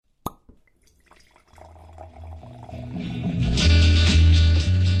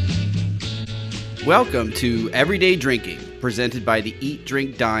Welcome to Everyday Drinking, presented by the Eat,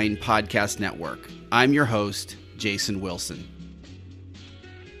 Drink, Dine podcast network. I'm your host, Jason Wilson.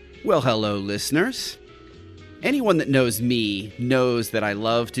 Well, hello, listeners. Anyone that knows me knows that I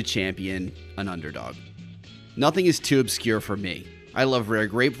love to champion an underdog. Nothing is too obscure for me. I love rare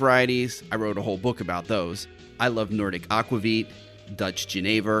grape varieties. I wrote a whole book about those. I love Nordic Aquavit, Dutch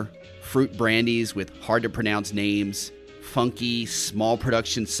Genever, fruit brandies with hard-to-pronounce names, funky, small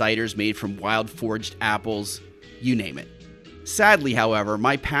production ciders made from wild-foraged apples, you name it. Sadly, however,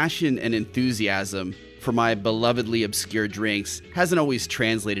 my passion and enthusiasm for my belovedly obscure drinks hasn't always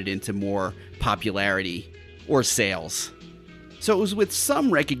translated into more popularity or sales. So it was with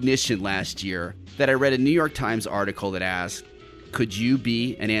some recognition last year that I read a New York Times article that asked, could you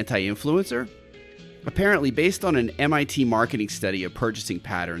be an anti-influencer? Apparently, based on an MIT marketing study of purchasing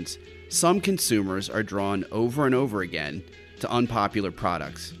patterns, some consumers are drawn over and over again to unpopular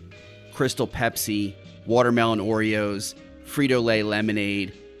products. Crystal Pepsi, watermelon Oreos, Frito-Lay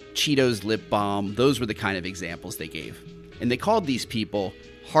lemonade, Cheetos lip balm, those were the kind of examples they gave. And they called these people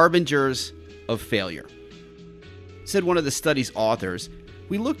harbingers of failure. Said one of the study's authors,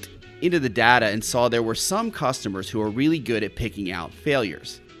 we looked into the data and saw there were some customers who are really good at picking out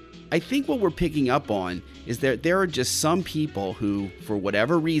failures. I think what we're picking up on is that there are just some people who, for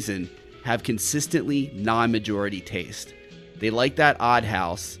whatever reason, have consistently non-majority taste. They like that odd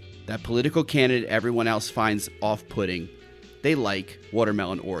house, that political candidate everyone else finds off-putting. They like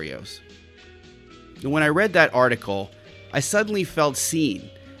watermelon Oreos. And when I read that article, I suddenly felt seen,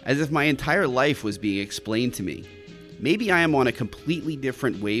 as if my entire life was being explained to me. Maybe I am on a completely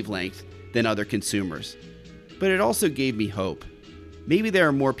different wavelength than other consumers, but it also gave me hope. Maybe there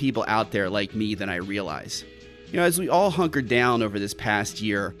are more people out there like me than I realize. You know, as we all hunkered down over this past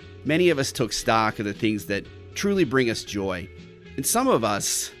year, many of us took stock of the things that truly bring us joy. And some of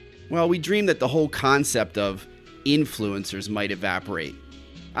us, well, we dreamed that the whole concept of influencers might evaporate.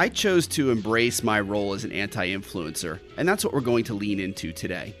 I chose to embrace my role as an anti-influencer, and that's what we're going to lean into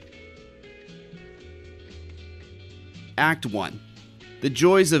today. Act 1. The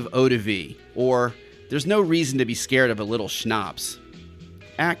joys of eau de vie, or there's no reason to be scared of a little schnapps.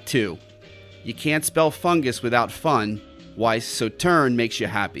 Act 2. You can't spell fungus without fun. Why Sauterne makes you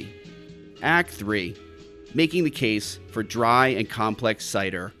happy. Act 3. Making the case for dry and complex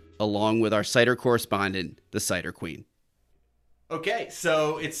cider, along with our cider correspondent, the Cider Queen. Okay,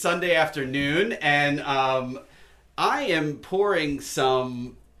 so it's Sunday afternoon, and I am pouring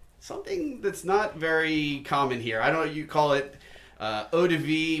something that's not very common here. I don't know, you call it eau de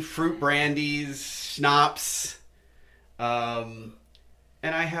vie, fruit brandies, schnapps.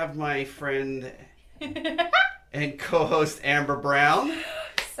 And I have my friend and co-host Amber Brown.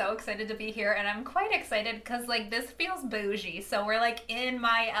 So excited to be here, and I'm quite excited because this feels bougie, so we're in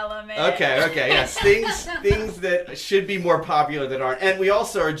my element. Okay, yes, things that should be more popular that aren't. And we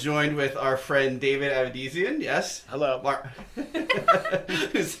also are joined with our friend David Avedisian. Yes, hello,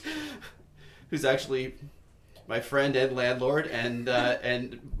 who's actually my friend and landlord, and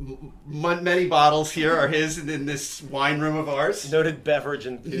many bottles here are his in this wine room of ours. Noted beverage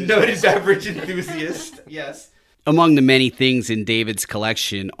enthusiast. Yes. Among the many things in David's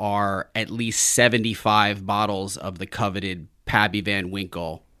collection are at least 75 bottles of the coveted Pappy Van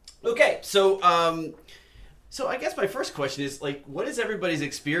Winkle. Okay, so I guess my first question is what is everybody's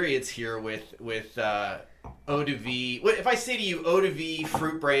experience here with eau de vie? If I say to you eau de vie,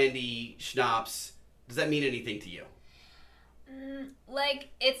 fruit brandy, schnapps, does that mean anything to you?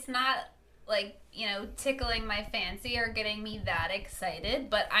 It's not tickling my fancy or getting me that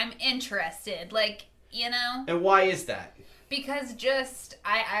excited, but I'm interested, And why is that? Because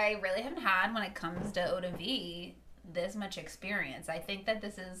I really haven't had, when it comes to eau de vie, this much experience. I think that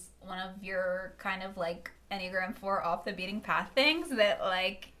this is one of your kind of Enneagram 4 off the beating path things that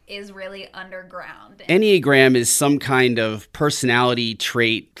is really underground. Enneagram is some kind of personality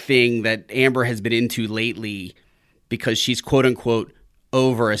trait thing that Amber has been into lately because she's quote unquote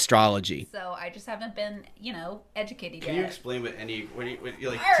over astrology. So I just haven't been, educated yet. Can you explain what to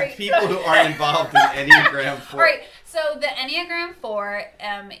people who aren't involved in Enneagram 4? All right. So the Enneagram 4,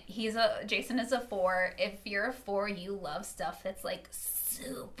 Jason is a 4. If you're a 4, you love stuff that's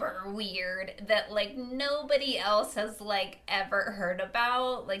super weird that nobody else has ever heard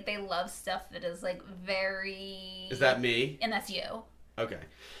about. They love stuff that is very. Is that me? And that's you. Okay.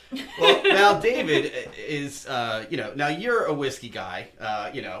 Well, now David is, now you're a whiskey guy.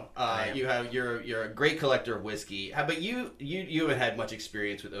 You're a great collector of whiskey. But you haven't had much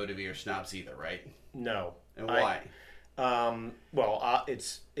experience with eau de vie or schnapps either, right? No. And why?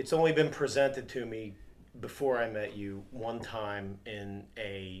 It's only been presented to me before I met you one time in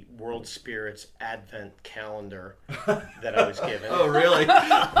a World Spirits Advent calendar that I was given. Oh, really?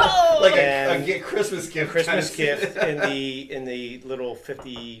 Like a Christmas gift. Christmas gift in the little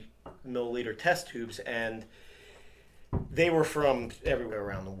 50 milliliter test tubes, and they were from everywhere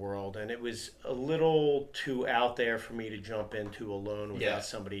around the world, and it was a little too out there for me to jump into alone without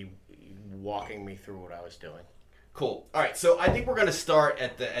somebody walking me through what I was doing. Cool. All right, so I think we're going to start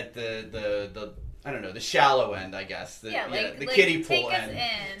at the I don't know, the shallow end, I guess. The kiddie pool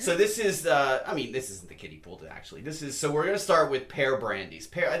end. So this is, this isn't the kiddie pool, actually. So we're going to start with pear brandies.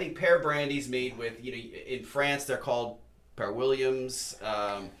 I think pear brandies made with, in France, they're called Pear Williams.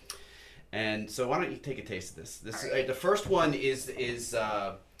 And so why don't you take a taste of this? Right. The first one is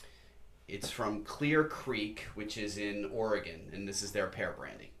it's from Clear Creek, which is in Oregon, and this is their pear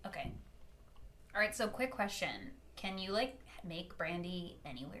brandy. Okay. All right, so quick question. Can you, make brandy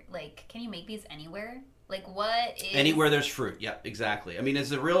anywhere? Can you make these anywhere? What is... Anywhere there's fruit. Yeah, exactly. I mean,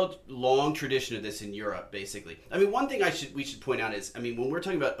 there's a real long tradition of this in Europe, basically. I mean, one thing we should point out is, when we're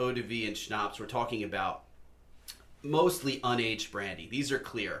talking about eau de vie and schnapps, we're talking about mostly unaged brandy. These are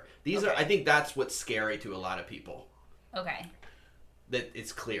clear. I think that's what's scary to a lot of people. Okay. That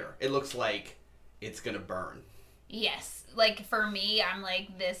it's clear. It looks like it's going to burn. Yes. For me, I'm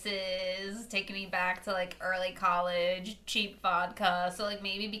this is taking me back to, early college, cheap vodka. So,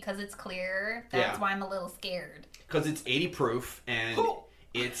 maybe because it's clear, that's why I'm a little scared. Because it's 80 proof, and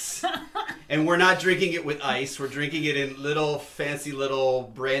it's... and we're not drinking it with ice. We're drinking it in fancy little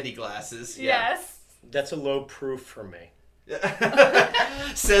brandy glasses. Yeah. Yes. That's a low proof for me.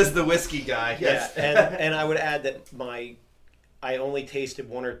 Says the whiskey guy. Yes. Yeah, and I would add that I only tasted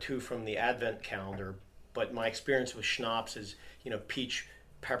one or two from the Advent calendar, but my experience with schnapps is, peach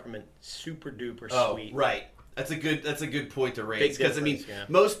peppermint, super duper sweet. Oh, right. That's a good point to raise, because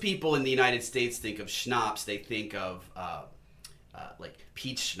most people in the United States think of schnapps. They think of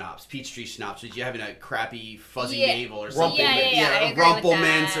peach schnapps, peach tree schnapps, which you have in a crappy fuzzy navel or something.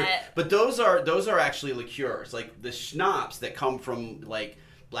 Rumpelmans. But those are actually liqueurs, like the schnapps that come from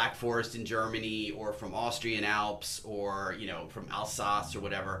Black Forest in Germany or from Austrian Alps or from Alsace or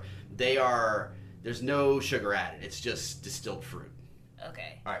whatever. There's no sugar added. It's just distilled fruit.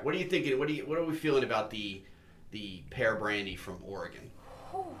 Okay. All right. What are you thinking? What are we feeling about the pear brandy from Oregon?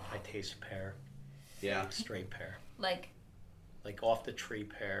 I taste pear. Yeah. Straight pear. Like off the tree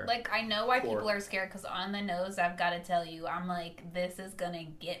pear. I know why people are scared, because on the nose, I've got to tell you, I'm this is gonna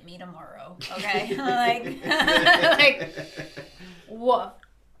get me tomorrow. Okay. Woof.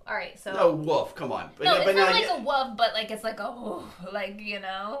 All right, so... No, woof, come on. But, no, it's not a woof, but it's a woof.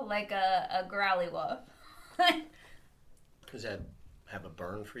 A growly woof. Does that have a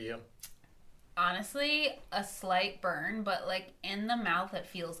burn for you? Honestly, a slight burn, but in the mouth, it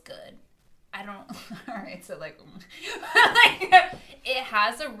feels good. I don't... All right, so it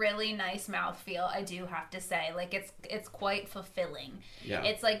has a really nice mouthfeel, I do have to say. It's quite fulfilling. Yeah.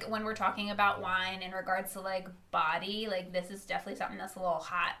 It's when we're talking about wine in regards to body, this is definitely something that's a little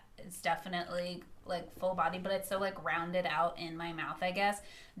hot. It's definitely full body, but it's so rounded out in my mouth, I guess,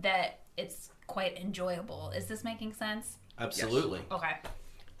 that it's quite enjoyable. Is this making sense? Absolutely. Yes. Okay.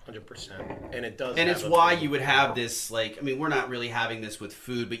 100%. And it does. And it's why you would have this, we're not really having this with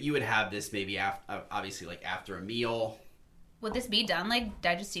food, but you would have this maybe obviously after a meal. Would this be done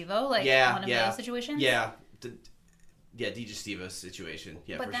digestivo? One of those situations? Yeah. Digestivo situation.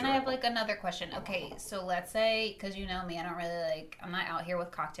 Yeah, but then I have another question. Okay, so let's say, because you know me, I don't really I'm not out here with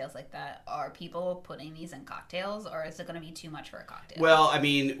cocktails like that. Are people putting these in cocktails, or is it going to be too much for a cocktail? Well,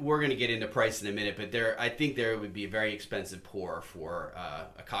 we're going to get into price in a minute, but I think there would be a very expensive pour for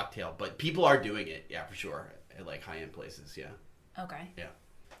a cocktail. But people are doing it, yeah, for sure, at high-end places, yeah. Okay. Yeah.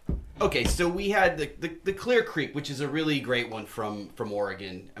 Okay, so we had the Clear Creek, which is a really great one from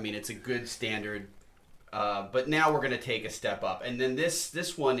Oregon. It's a good standard. But now we're going to take a step up, and then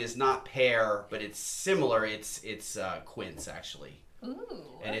this one is not pear, but it's similar. It's quince, actually.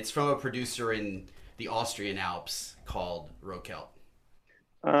 Ooh. And it's from a producer in the Austrian Alps called Rokelt.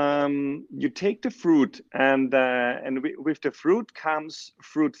 You take the fruit, and with the fruit comes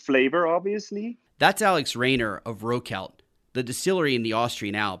fruit flavor, obviously. That's Alex Rayner of Rokelt, the distillery in the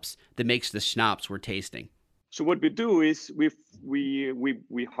Austrian Alps that makes the schnapps we're tasting. So what we do is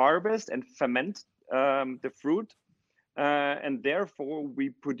we harvest and ferment the fruit, and therefore we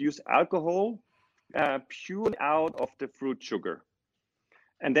produce alcohol purely out of the fruit sugar.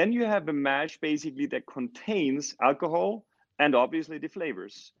 And then you have a mash basically that contains alcohol and obviously the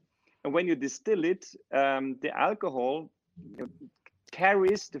flavors. And when you distill it, the alcohol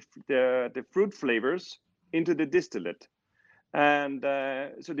carries the fruit flavors into the distillate. And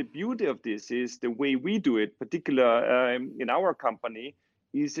so the beauty of this is the way we do it, particular in our company,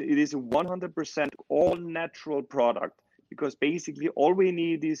 is it is a 100% all natural product, because basically all we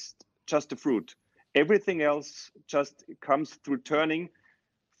need is just the fruit. Everything else just comes through turning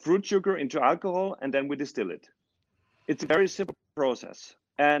fruit sugar into alcohol, and then we distill it. It's a very simple process,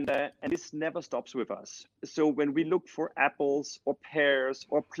 and this never stops with us. So when we look for apples or pears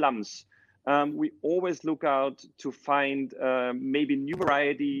or plums, we always look out to find maybe new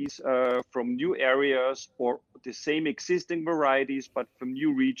varieties from new areas, or the same existing varieties, but from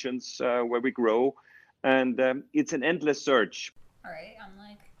new regions where we grow. And it's an endless search. All right, I'm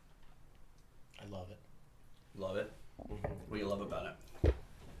like, I love it. Love it. Mm-hmm. What do you love about it?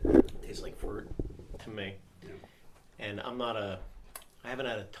 It tastes like fruit to me. Yeah. And I haven't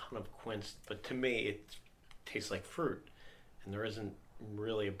had a ton of quince, but to me it tastes like fruit, and there isn't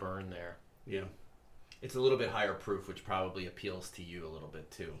really a burn there. Yeah. It's a little bit higher proof, which probably appeals to you a little bit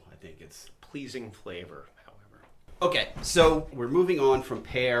too. I think it's Pleasing flavor, however. okay. So we're moving on from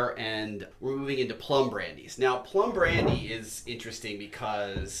pear and we're moving into plum brandies. Now, plum brandy is interesting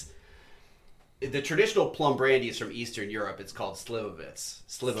because the traditional plum brandy is from Eastern Europe. It's called Slivovitz.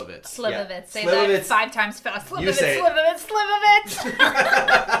 Slivovitz. Slivovitz. Yeah. Say Slivovitz. that 5 times fast. Slivovitz, You say it. Slivovitz,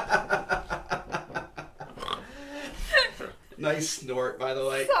 Slivovitz. Nice snort, by the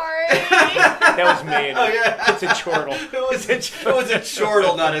way. Sorry. That was me. Oh, yeah. It's a chortle. It was a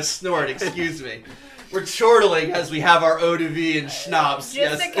chortle, not a snort. Excuse me. We're chortling as we have our eau de vie and schnapps.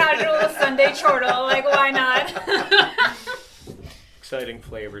 Just a casual Sunday chortle. Like, why not? Exciting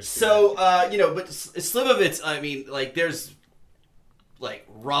flavors. So, but Slivovitz, I mean, like, there's, like,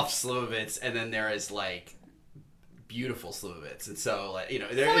 rough Slivovitz, and then there is, like, beautiful Slivovitz. And so, like, So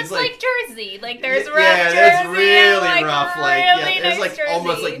it's it's like Jersey. Like, there's rough yeah, Jersey. that's and, really like, rough. Really Like, yeah, there's nice like Jersey.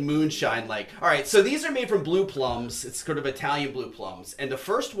 almost like moonshine. Like, all right, so these are made from blue plums. It's sort of Italian blue plums, and the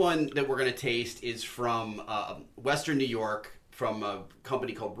first one that we're gonna taste is from Western New York, from a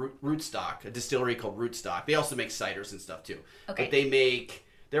company called Rootstock, a distillery called Rootstock. They also make ciders and stuff too. Okay. But they make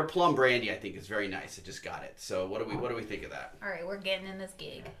their plum brandy. I think is very nice. I just got it. So what do we think of that? All right, we're getting in this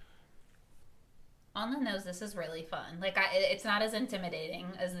gig. On the nose, this is really fun. Like, it's not as intimidating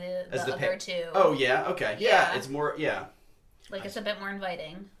as the other two. Oh yeah, okay, yeah. It's more Like, it's a bit more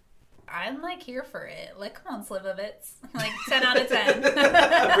inviting. I'm, like, here for it. Like, come on, Slivovitz. Like, 10 out of 10.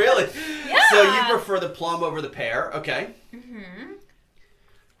 Really? Yeah. So you prefer the plum over the pear? Okay. Mm-hmm.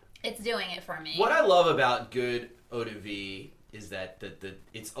 It's doing it for me. What I love about good eau de vie is that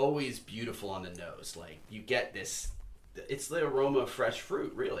it's always beautiful on the nose. Like, you get this, it's the aroma of fresh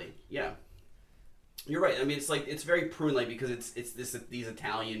fruit, really. Yeah. You're right. I mean, it's very prune-like because it's these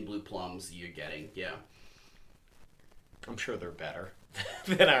Italian blue plums you're getting. Yeah. I'm sure they're better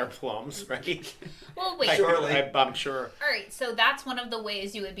than our plums, right? Well, wait. I'm sure. All right, so that's one of the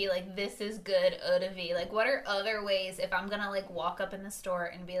ways you would be like, this is good eau de vie. Like, what are other ways, if I'm going to, like, walk up in the store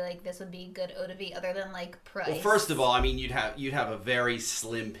and be like, this would be good eau de vie, other than, like, price? Well, first of all, I mean, you'd have a very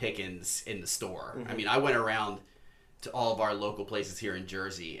slim pickings in the store. Mm-hmm. I mean, I went around to all of our local places here in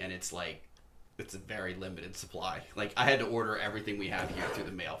Jersey, and it's like, it's a very limited supply. Like, I had to order everything we have here through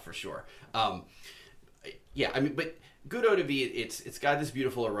the mail for sure. Yeah, I mean, but good eau de vie, it's got this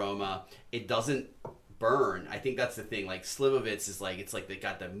beautiful aroma. It doesn't burn. I think that's the thing. Like, Slivovitz is like, it's like they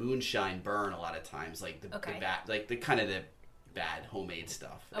got the moonshine burn a lot of times. Like the bad, like the kind of the bad homemade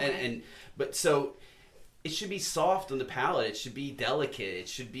stuff. Okay. But so it should be soft on the palate. It should be delicate. It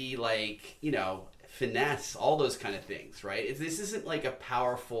should be like, finesse, all those kind of things, right? This isn't like a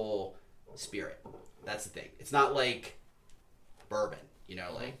powerful spirit. That's the thing. It's not like bourbon,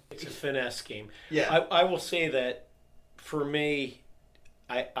 like It's a finesse game. Yeah. I will say that for me,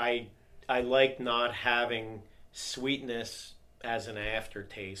 I like not having sweetness as an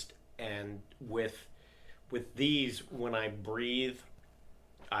aftertaste, and with these, when I breathe,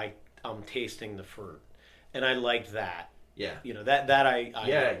 I'm tasting the fruit, and I like that. Yeah.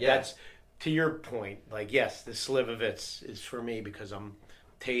 Yeah. That's to your point. Like, yes, the Slivovitz is for me because I'm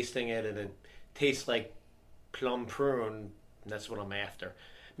tasting it, and it tastes like plum prune. And that's what I'm after.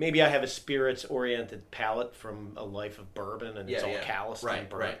 Maybe I have a spirits-oriented palate from a life of bourbon, and it's all calloused and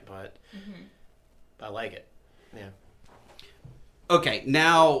burnt, but I like it. Yeah. Okay,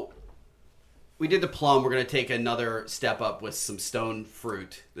 now we did the plum. We're going to take another step up with some stone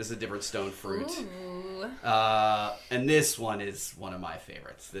fruit. This is a different stone fruit. Ooh. And this one is one of my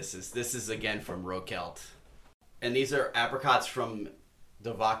favorites. This is again from Rokelt. And these are apricots from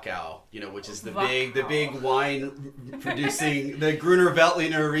the Wachau, which is the big wine producing, the Gruner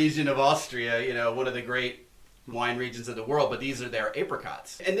Veltliner region of Austria, one of the great wine regions of the world, but these are their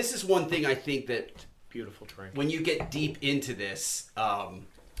apricots. And this is one thing I think that Beautiful drink. When you get deep into this,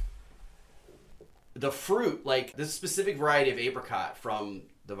 the fruit, like this specific variety of apricot from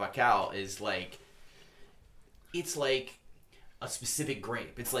the Vacau is like, it's like a specific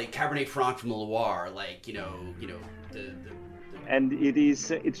grape. It's like Cabernet Franc from the Loire, like, you know, the And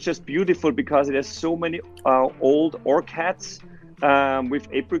it's just beautiful because it has so many old orchards with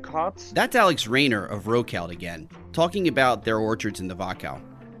apricots. That's Alex Rayner of Rokelt again, talking about their orchards in the Vacau.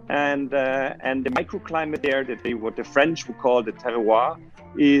 And the microclimate there, what the French would call the terroir,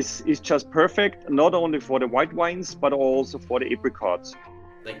 is just perfect, not only for the white wines, but also for the apricots.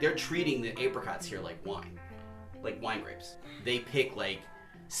 Like, they're treating the apricots here like wine grapes. They pick like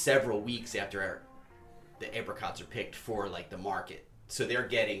several weeks after the apricots are picked for like the market. So they're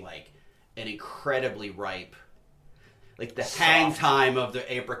getting like an incredibly ripe, like the hang time of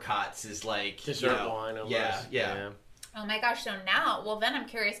the apricots is like dessert wine almost. Yeah. Oh my gosh, so now, well then I'm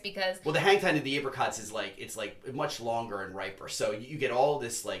curious because... Well, the hang time of the apricots is like, it's like much longer and riper. So you get all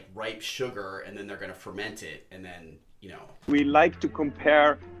this like ripe sugar and then they're going to ferment it and then, you know. We like to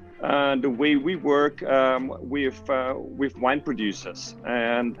compare the way we work with wine producers.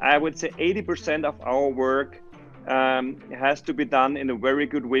 And I would say 80% of our work has to be done in a very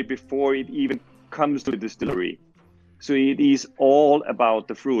good way before it even comes to the distillery. So it is all about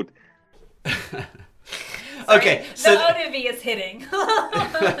the fruit. Okay, so the eau de vie is hitting.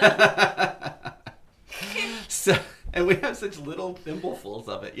 So, and we have such little thimblefuls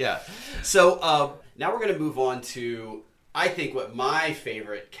of it, yeah. So now we're going to move on to, I think, what my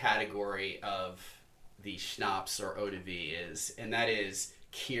favorite category of the schnapps or eau de vie is, and that is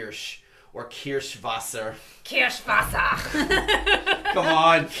Kirsch or Kirschwasser. Kirschwasser. Come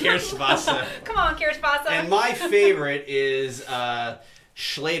on, Kirschwasser. Come on, Kirschwasser. And my favorite is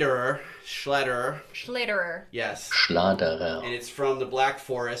Schlederer. Yes. Schladerer. And it's from the Black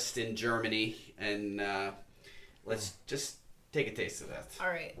Forest in Germany. And let's just take a taste of that. All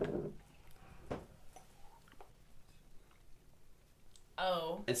right.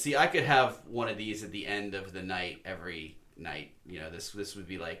 Oh. And see, I could have one of these at the end of the night every night. You know, this would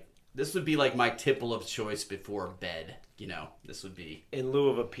be like my tipple of choice before bed. You know, this would be In lieu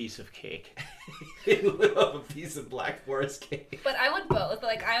of a piece of cake. in lieu of a piece of Black Forest cake. But I want both.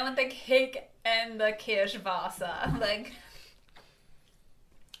 Like, I want the cake and the Kirschwasser. Like,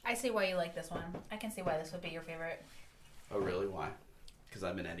 I see why you like this one. I can see why this would be your favorite. Oh, really? Why? Because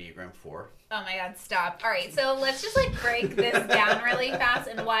I'm an Enneagram 4. Oh my god, stop. All right, so let's just like break this down really fast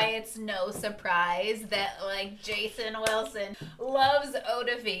and why it's no surprise that like Jason Wilson loves eau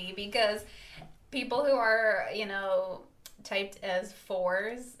de vie, because people who are, you know, typed as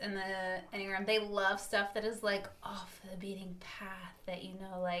 4s in the Enneagram, they love stuff that is like off the beating path, that, you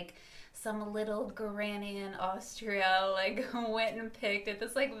know, like some little granny in Austria like went and picked at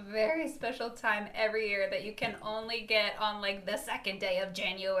this like very special time every year that you can only get on like the second day of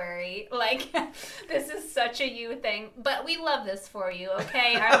January. Like, this is such a you thing, but we love this for you,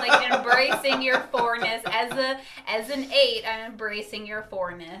 okay? I'm like embracing your 4ness as an 8. I'm embracing your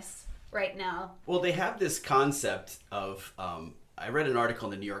 4ness right now. Well, they have this concept of I read an article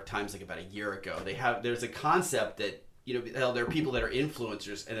in the New York Times like about a year ago. There's a concept that, you know, there are people that are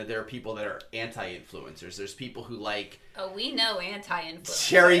influencers and then there are people that are anti-influencers. There's people who like we know anti-influencers.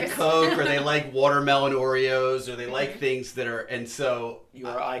 Cherry Coke, or they like watermelon Oreos, or they like things that are, and so You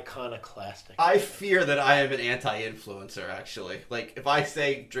are iconoclastic. I fear that I am an anti-influencer, actually. Like, if I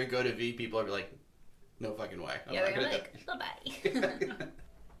say drink eau de vie, people are like, no fucking way. Yeah, they're like, bye-bye.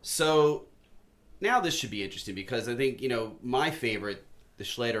 So now this should be interesting, because I think, you know, my favorite, the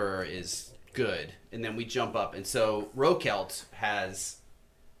Schlederer, is good, and then we jump up, and so Rokelt has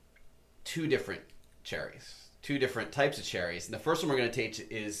 2 different cherries, 2 different types of cherries, and the first one we're going to taste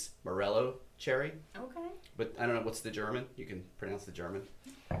is Morello cherry. Okay. But I don't know, what's the German? You can pronounce the German.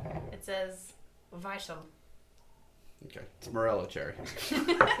 It says Weichel. Okay, it's Morello cherry.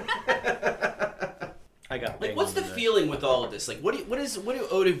 I got Like, what's the feeling with all of this? Like, what do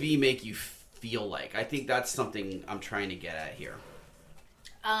eau de vie make you feel like? I think that's something I'm trying to get at here.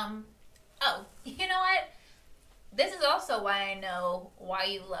 Oh, you know what? This is also why I know why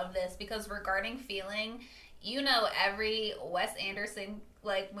you love this, because regarding feeling, you know, every Wes Anderson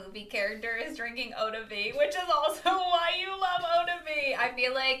like movie character is drinking eau de vie, which is also why you love eau de vie. I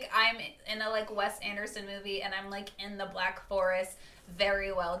feel like I'm in a like Wes Anderson movie and I'm like in the Black Forest,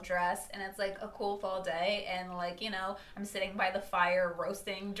 very well dressed, and it's like a cool fall day, and like, you know, I'm sitting by the fire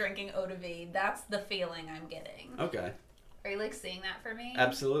roasting, drinking eau de vie. That's the feeling I'm getting. Okay. Are you like seeing that for me?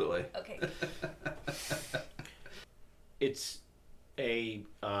 Absolutely. Okay. It's a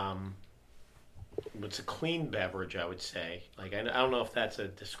it's a clean beverage, I would say. Like, I don't know if that's a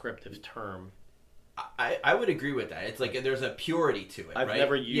descriptive term. I would agree with that. It's like there's a purity to it, I've right?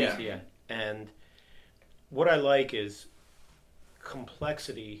 never used it yet. And what I like is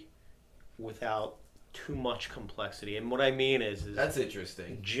complexity without too much complexity. And what I mean is That's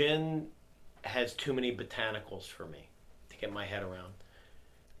interesting. gin has too many botanicals for me to get my head around.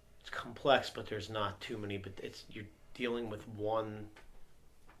 It's complex, but there's not too many. But you're dealing with one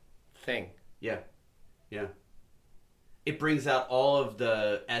thing. Yeah. Yeah. It brings out all of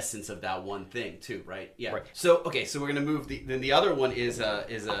the essence of that one thing too, right? Yeah. Right. So so we're gonna move. Then the other one is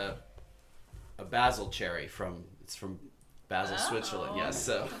a basil cherry from Basel, Switzerland. Yes.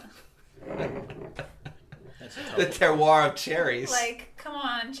 So That's a tough the one. terroir of cherries. Like, come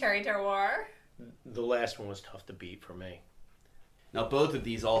on, cherry terroir. The last one was tough to beat for me. Now, both of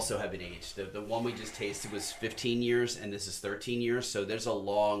these also have been aged. The one we just tasted was 15 years, and this is 13 years. So there's a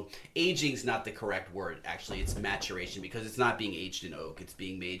long... Aging's not the correct word, actually. It's maturation, because it's not being aged in oak. It's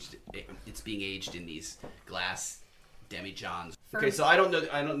being aged in these glass demijohns. Okay, so I don't know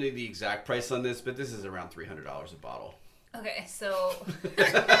the exact price on this, but this is around $300 a bottle. Okay, so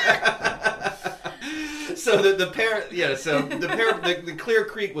So the Clear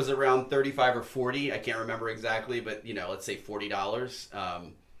Creek was around 35 or 40. I can't remember exactly, but let's say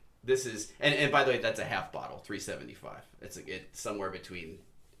 $40. This is and by the way, that's a half bottle, $375. It's somewhere between.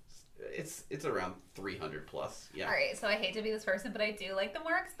 It's around 300 plus. Yeah. all right, so I hate to be this person, but I do like the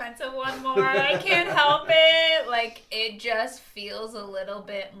more expensive one more. I can't help it. Like, it just feels a little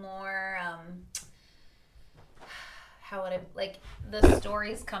bit more. How would the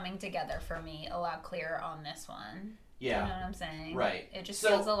story's coming together for me a lot clearer on this one. Yeah. You know what I'm saying? Right. It just So-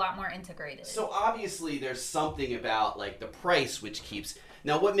 feels a lot more integrated. So obviously there's something about the price which keeps.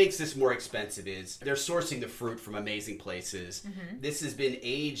 Now what makes this more expensive is they're sourcing the fruit from amazing places. Mm-hmm. This has been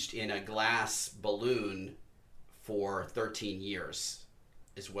aged in a glass balloon for 13 years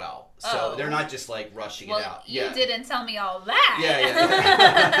as well. So they're not just rushing it out. You didn't tell me all that.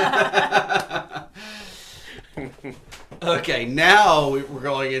 Yeah. Okay, now we're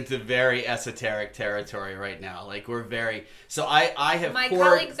going into very esoteric territory right now. We're very... So I have My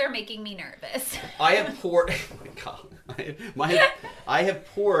poured... colleagues are making me nervous. I have poured... I have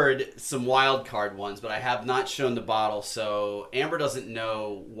poured some wild card ones, but I have not shown the bottle, so Amber doesn't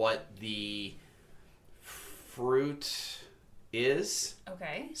know what the fruit is.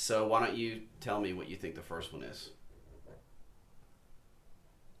 Okay. So why don't you tell me what you think the first one is?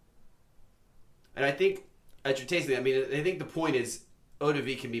 And I think... As you're tasting it, I think the point is eau de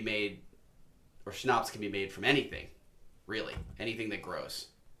vie can be made, or schnapps can be made from anything, really. Anything that grows.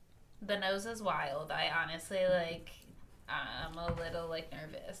 The nose is wild. I honestly, I'm a little,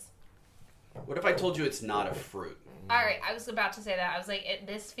 nervous. What if I told you it's not a fruit? All right, I was about to say that. I was like,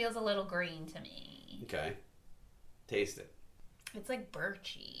 this feels a little green to me. Okay. Taste it. It's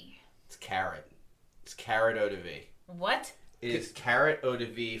birchy. It's carrot. It's carrot eau de vie. What? It is carrot eau de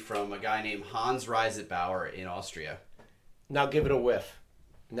vie from a guy named Hans Reisetbauer in Austria. Now give it a whiff.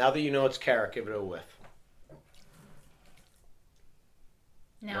 Now that you know it's carrot, give it a whiff.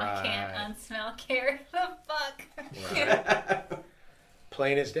 Now I can't unsmell carrot. The fuck? Right.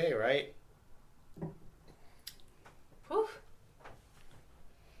 Plain as day, right? Whew.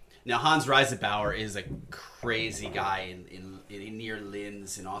 Now, Hans Reisetbauer is a crazy guy in near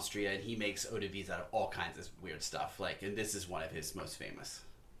Linz in Austria, and he makes eau de vie out of all kinds of weird stuff. And this is one of his most famous.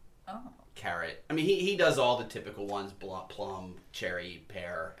 Oh. Carrot. He does all the typical ones: plum, cherry,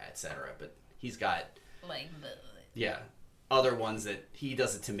 pear, etc. But he's got other ones that he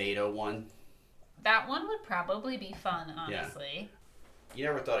does. A tomato one. That one would probably be fun, honestly. Yeah. You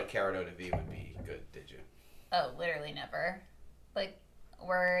never thought a carrot eau de vie would be good, did you? Oh, literally never.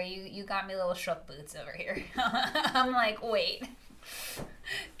 Where you got me little shook boots over here. I'm like, wait.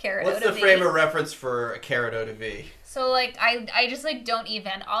 Carrot What's eau de the vie. frame of reference for a carrot eau de vie? So I just don't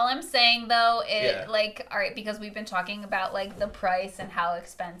even. All I'm saying though is all right, because we've been talking about the price and how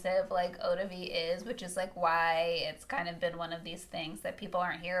expensive eau de vie is, which is why it's kind of been one of these things that people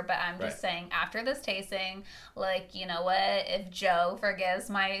aren't here. But I'm just saying, after this tasting, you know what? If Joe forgives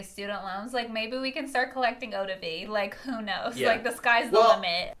my student loans, maybe we can start collecting eau de vie. Who knows? Yeah. The sky's the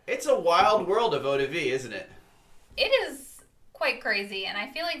limit. It's a wild world of eau de vie, isn't it? It is quite crazy, and I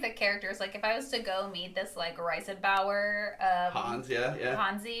feel the characters, if I was to go meet this Reisetbauer Hans, yeah.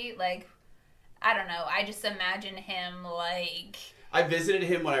 Hansi, I don't know, I just imagine him I visited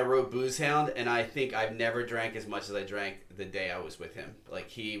him when I wrote Booze Hound, and I think I've never drank as much as I drank the day I was with him.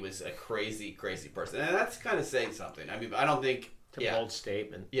 He was a crazy, crazy person, and that's kind of saying something. I don't think It's a bold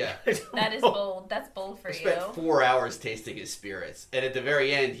statement. Yeah. That is bold. That's bold for I you. spent 4 hours tasting his spirits, and at the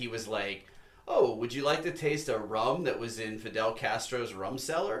very end, he was like, "Oh, would you like to taste a rum that was in Fidel Castro's rum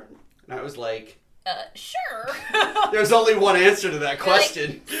cellar?" And I was like, Sure. There's only one answer to that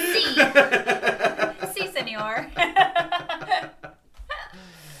question. Like, si, senor.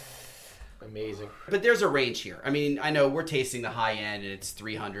 Amazing. But there's a range here. I mean, I know we're tasting the high end, and it's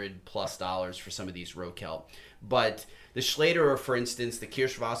 $300+ for some of these Rohkelt. But the Schlederer, for instance, the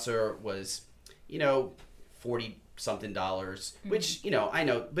Kirschwasser was, 40-something dollars, which, I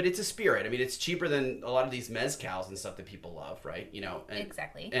know, but it's a spirit. I mean, it's cheaper than a lot of these mezcals and stuff that people love, right?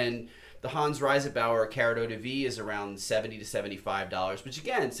 Exactly. And the Hans Reisetbauer Carrot Eau de Vie is around $70 to $75, which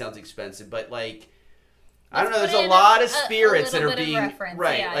again sounds expensive, but like, I don't know. There's a lot of spirits that are being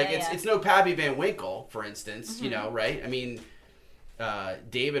right. Yeah, it's no Pappy Van Winkle, for instance. Mm-hmm. Right? I mean,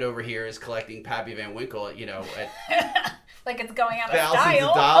 David over here is collecting Pappy Van Winkle. At like it's going out of thousands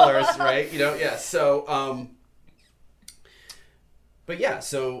of dollars, right? Yeah. So, but yeah.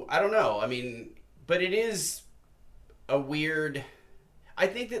 So I don't know. I mean, but it is a weird. I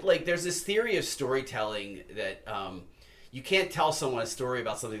think that like there's this theory of storytelling that you can't tell someone a story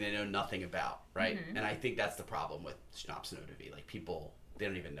about something they know nothing about. Right. Mm-hmm. And I think that's the problem with Schnapps and Eau de Vie. Like people, they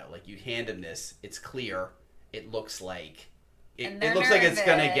don't even know. Like you hand them this, it's clear. It looks like it looks like it's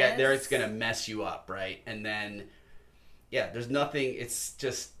gonna get there. It's gonna mess you up, right? And then, there's nothing. It's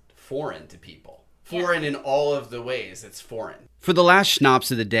just foreign to people. Foreign in all of the ways. It's foreign. For the last Schnapps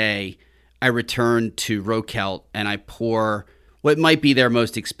of the day, I return to Rohkelt and I pour what might be their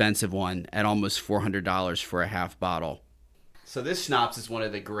most expensive one at almost $400 for a half bottle. So this Schnapps is one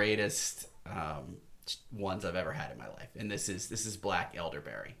of the greatest ones I've ever had in my life, and this is black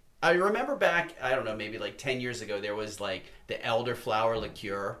elderberry. I remember back, I don't know, maybe like 10 years ago, there was like the elderflower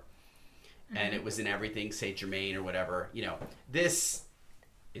liqueur, and it was in everything, Saint Germain or whatever. This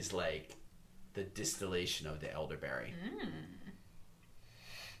is like the distillation of the elderberry.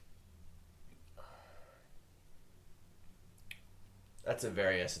 That's a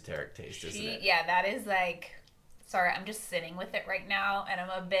very esoteric taste, isn't it? Yeah, that is like. Sorry, I'm just sitting with it right now, and I'm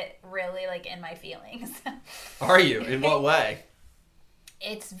a bit really, like, in my feelings. Are you? In what way?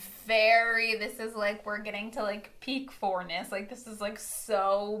 This is, like, we're getting to, like, peak fourness. Like, this is, like,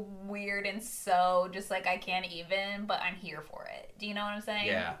 so weird and so just, like, I can't even, but I'm here for it. Do you know what I'm saying?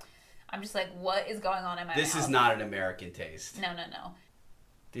 Yeah. I'm just like, what is going on in my mouth? This is not an American taste. No.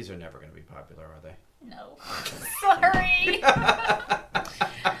 These are never going to be popular, are they? No. Sorry.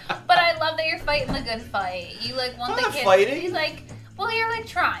 But I love that you're fighting the good fight. You like want the kids. Fighting. You like, well, you're like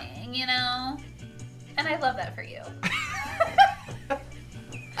trying, and I love that for you.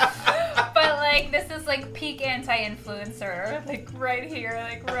 But like, this is like peak anti-influencer, like right here,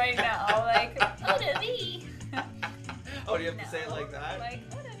 like right now, like Eau de Vie. Oh, do you have to say it like that? Like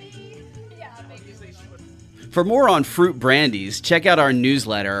Eau de Vie. Yeah, maybe. For more on fruit brandies, check out our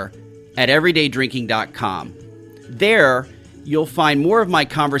newsletter at everydaydrinking.com. There, you'll find more of my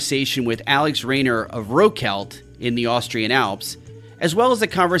conversation with Alex Rayner of Rohkelt in the Austrian Alps, as well as a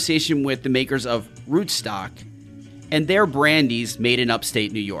conversation with the makers of Rootstock and their brandies made in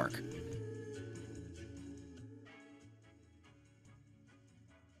upstate New York.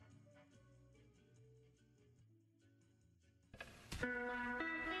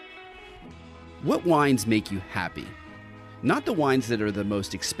 What wines make you happy? Not the wines that are the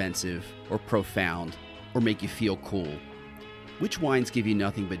most expensive or profound or make you feel cool. Which wines give you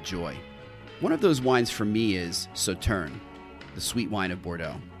nothing but joy? One of those wines for me is Sauternes, the sweet wine of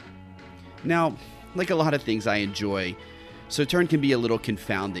Bordeaux. Now, like a lot of things I enjoy, Sauternes can be a little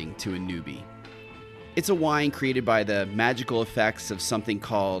confounding to a newbie. It's a wine created by the magical effects of something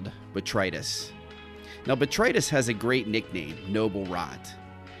called botrytis. Now, botrytis has a great nickname, noble rot.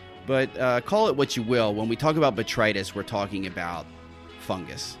 But call it what you will, when we talk about botrytis, we're talking about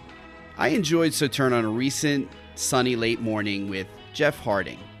fungus. I enjoyed Sauternes on a recent sunny late morning with Jeff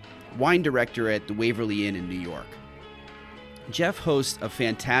Harding, wine director at the Waverly Inn in New York. Jeff hosts a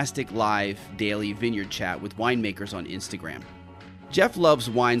fantastic live daily vineyard chat with winemakers on Instagram. Jeff loves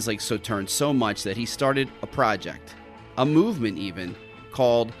wines like Sauternes so much that he started a project, a movement even,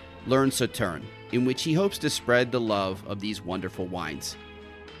 called Learn Sauternes, in which he hopes to spread the love of these wonderful wines.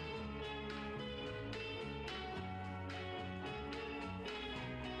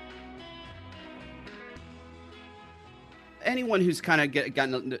 Anyone who's kind of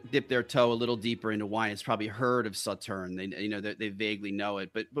gotten to dip their toe a little deeper into wine has probably heard of Sauternes. They vaguely know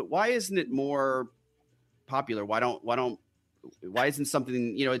it, but why isn't it more popular? Why isn't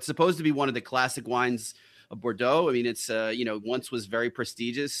something, it's supposed to be one of the classic wines of Bordeaux. I mean, it's once was very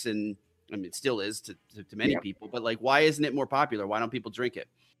prestigious, and I mean it still is to many people. But like, why isn't it more popular? Why don't people drink it?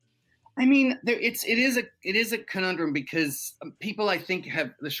 I mean, it is a conundrum because people, I think,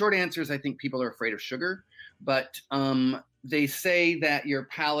 have the short answer is I think people are afraid of sugar, but they say that your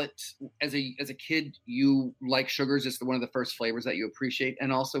palate, as a kid, you like sugars. It's one of the first flavors that you appreciate,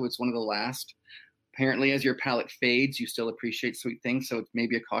 and also it's one of the last. Apparently, as your palate fades, you still appreciate sweet things. So it's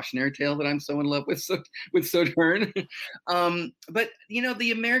maybe a cautionary tale that I'm so in love with Sauterne. But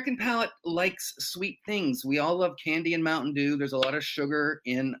the American palate likes sweet things. We all love candy and Mountain Dew. There's a lot of sugar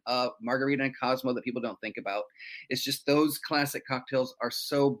in Margarita and Cosmo that people don't think about. It's just those classic cocktails are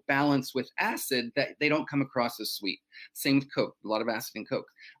so balanced with acid that they don't come across as sweet. Same with Coke. A lot of acid in Coke.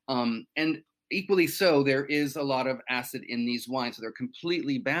 And equally so, there is a lot of acid in these wines. So they're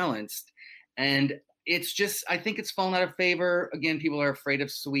completely balanced. And it's just, I think it's fallen out of favor. Again, people are afraid of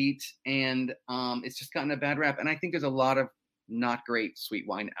sweet, and it's just gotten a bad rap. And I think there's a lot of not great sweet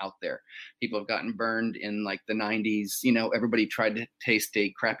wine out there. People have gotten burned in like the 90s. Everybody tried to taste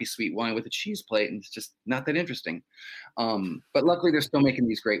a crappy sweet wine with a cheese plate, and it's just not that interesting. But luckily, they're still making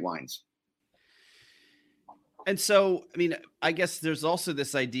these great wines. And so, I mean, I guess there's also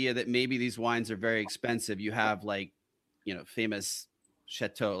this idea that maybe these wines are very expensive. You have famous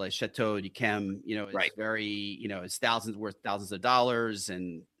Chateau, like Chateau d'Yquem, it's right. very, it's worth thousands of dollars.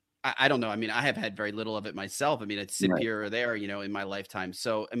 And I don't know. I mean, I have had very little of it myself. I mean, it's sip here or there, in my lifetime.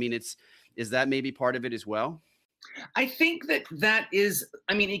 So, I mean, is that maybe part of it as well? I think that is,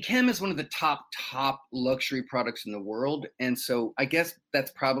 Yquem is one of the top luxury products in the world. And so I guess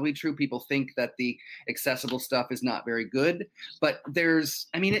that's probably true. People think that the accessible stuff is not very good, but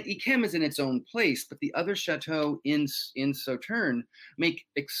Yquem is in its own place, but the other chateaux in Sauterne make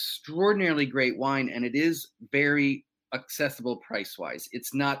extraordinarily great wine, and it is very accessible price-wise.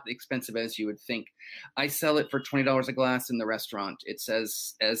 It's not expensive as you would think. I sell it for $20 a glass in the restaurant. It's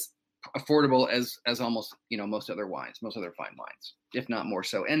as affordable as almost most other fine wines, if not more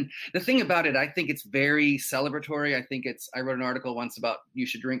so. And the thing about it, I think it's very celebratory. I wrote an article once about you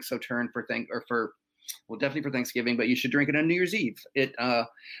should drink Sauterne definitely for Thanksgiving, but you should drink it on New Year's Eve.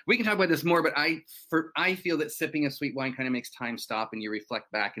 We can talk about this more, but I feel that sipping a sweet wine kind of makes time stop and you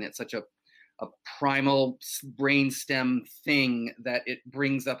reflect back, and it's such a primal brainstem thing that it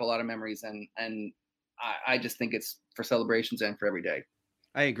brings up a lot of memories, and I just think it's for celebrations and for every day.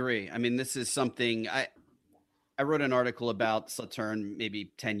 I agree. I mean, this is something I wrote an article about Sauterne maybe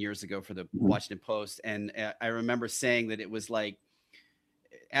 10 years ago for the Washington Post. And I remember saying that it was like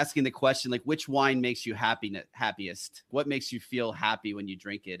asking the question, like, which wine makes you happiest? What makes you feel happy when you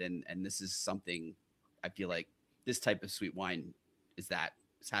drink it? And this is something I feel like this type of sweet wine is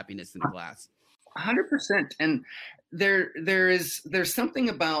happiness in the glass. 100%. And there's something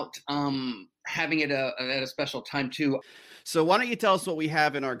about having it at a special time too. So why don't you tell us what we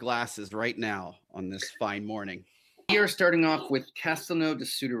have in our glasses right now on this fine morning? We are starting off with Castelnau de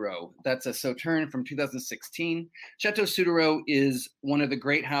Sudereau. That's a Sauterne from 2016. Chateau Sudereau is one of the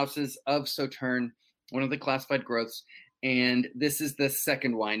great houses of Sauterne, one of the classified growths. And this is the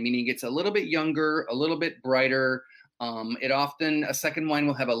second wine, meaning it's a little bit younger, a little bit brighter. A second wine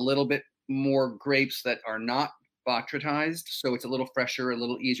will have a little bit more grapes that are not botrytized. So it's a little fresher, a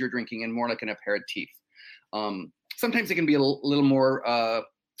little easier drinking, and more like an aperitif. Sometimes it can be a little more,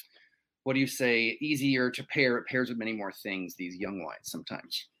 easier to pair. It pairs with many more things, these young wines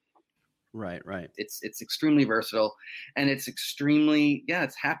sometimes. Right. It's extremely versatile, and it's extremely,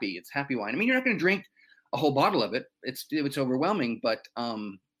 it's happy. It's happy wine. I mean, you're not going to drink a whole bottle of it. It's overwhelming, but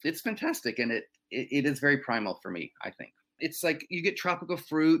it's fantastic, and it is very primal for me, I think. It's like you get tropical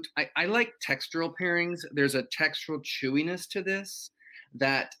fruit. I like textural pairings. There's a textural chewiness to this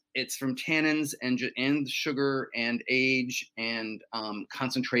that it's from tannins and sugar and age and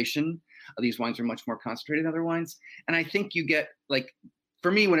concentration. These wines are much more concentrated than other wines. And I think you get, like,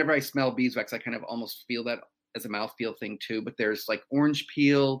 for me, whenever I smell beeswax, I kind of almost feel that as a mouthfeel thing too. But there's like orange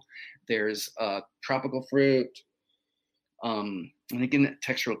peel, there's tropical fruit, and again,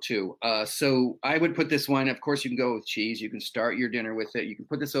 textural too. So I would put this wine, of course, you can go with cheese. You can start your dinner with it. You can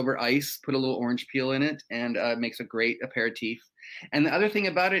put this over ice, put a little orange peel in it, and it makes a great aperitif. And the other thing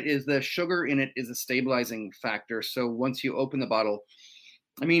about it is the sugar in it is a stabilizing factor. So once you open the bottle,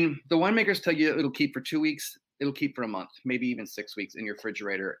 I mean, the winemakers tell you it'll keep for 2 weeks. It'll keep for a month, maybe even 6 weeks in your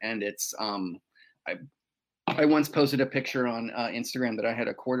refrigerator. And it's, I once posted a picture on Instagram that I had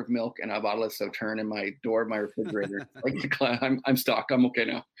a quart of milk and a bottle of Sauterne in my door of my refrigerator. I'm stocked. I'm okay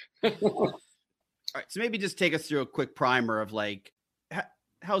now. All right. So maybe just take us through a quick primer of like,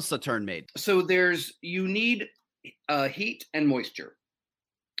 how's Sauterne made? So you need heat and moisture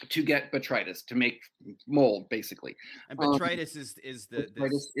to get botrytis, to make mold, basically. And botrytis is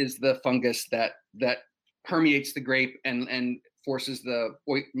the fungus that permeates the grape and forces the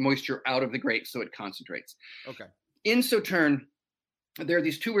moisture out of the grape so it concentrates. Okay. In Sauterne, there are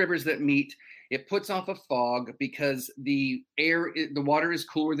these two rivers that meet It puts off a fog because the water is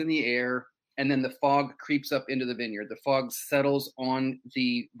cooler than the air, and then the fog creeps up into the vineyard. The fog settles on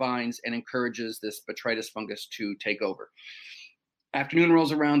the vines and encourages this botrytis fungus to take over. Afternoon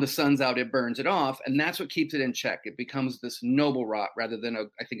rolls around, the sun's out, it burns it off, and that's what keeps it in check. It becomes this noble rot rather than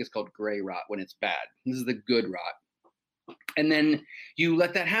I think it's called gray rot when it's bad. This is the good rot. And then you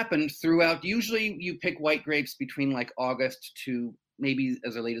let that happen throughout. Usually you pick white grapes between like August to maybe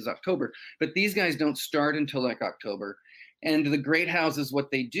as late as October, but these guys don't start until like October. And the great houses,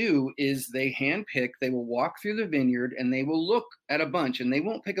 what they do is they hand pick, they will walk through the vineyard and they will look at a bunch, and they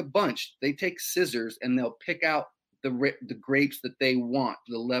won't pick a bunch. They take scissors and they'll pick out the grapes that they want,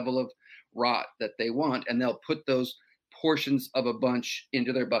 the level of rot that they want, and they'll put those portions of a bunch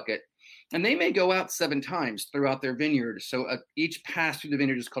into their bucket. And they may go out 7 times throughout their vineyard. So each pass through the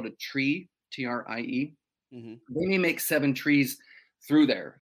vineyard is called a tree, T-R-I-E. Mm-hmm. They may make 7 trees through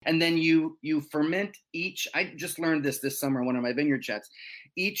there. And then you ferment each. I just learned this summer in one of my vineyard chats.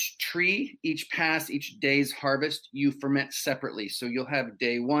 Each tree, each pass, each day's harvest, you ferment separately. So you'll have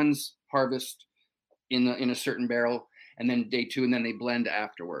day 1's harvest in a certain barrel, and then day 2, and then they blend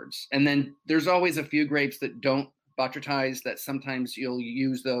afterwards. And then there's always a few grapes that don't botrytize, that sometimes you'll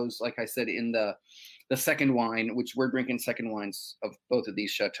use those, like I said, in the second wine, which we're drinking second wines of both of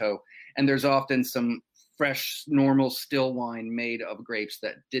these Chateau. And there's often some fresh, normal still wine made of grapes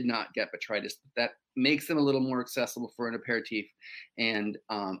that did not get botrytis. That makes them a little more accessible for an aperitif, and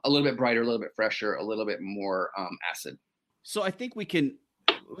a little bit brighter, a little bit fresher, a little bit more acid. So I think we can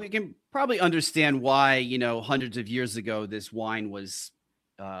probably understand why, hundreds of years ago, this wine was,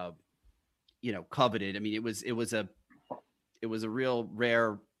 coveted. I mean, it was a real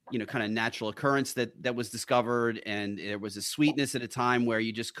rare, kind of natural occurrence that was discovered. And there was a sweetness at a time where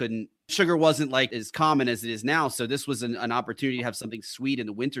you just sugar wasn't like as common as it is now. So this was an opportunity to have something sweet in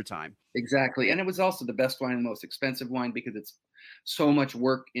the wintertime. Exactly. And it was also the best wine and the most expensive wine because it's so much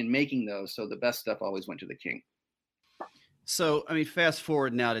work in making those. So the best stuff always went to the king. So, I mean, fast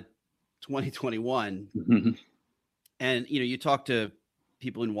forward now to 2021, mm-hmm. and, you talk to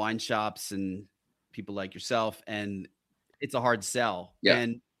people in wine shops and people like yourself, and it's a hard sell. Yeah.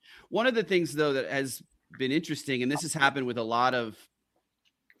 And one of the things, though, that has been interesting, and this has happened with a lot of,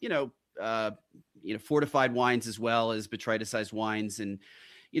 fortified wines as well as botryticized wines. And,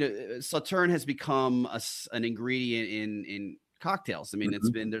 Sauterne has become an ingredient in cocktails. I mean,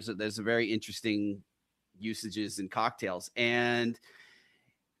 mm-hmm. there's a very interesting usages in cocktails, and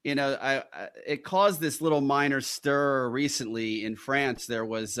it caused this little minor stir recently in France. There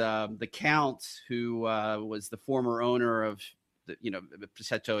was the Count, who was the former owner of the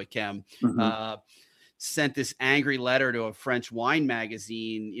Chateau Yquem, mm-hmm. Sent this angry letter to a French wine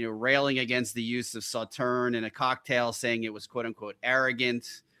magazine, railing against the use of Sauterne in a cocktail, saying it was quote unquote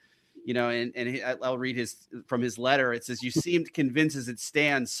arrogant. I'll read from his letter. It says, "You seemed convinced as it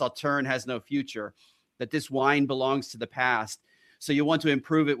stands, Sauterne has no future, that this wine belongs to the past. So you want to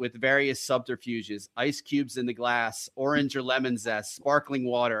improve it with various subterfuges, ice cubes in the glass, orange or lemon zest, sparkling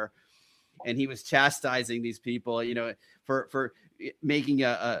water." And he was chastising these people, for making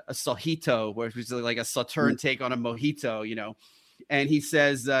a Sojito, which was like a Sauterne take on a mojito, And he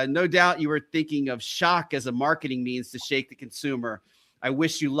says, "No doubt you were thinking of shock as a marketing means to shake the consumer. I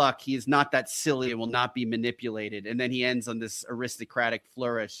wish you luck. He is not that silly and will not be manipulated." And then he ends on this aristocratic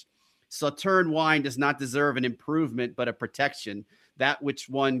flourish. "Sauterne wine does not deserve an improvement, but a protection, that which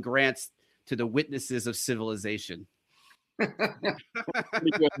one grants to the witnesses of civilization."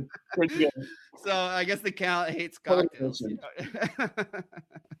 Pretty good. Pretty good. So I guess the Count hates cocktails.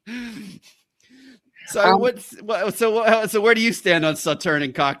 So where do you stand on Sauterne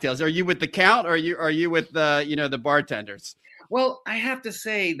and cocktails? Are you with the Count, or are you with the bartenders? Well, I have to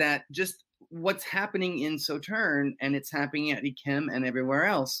say that just what's happening in Sauterne, and it's happening at Yquem and everywhere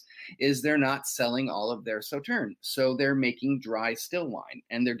else, is they're not selling all of their Sauterne. So they're making dry still wine,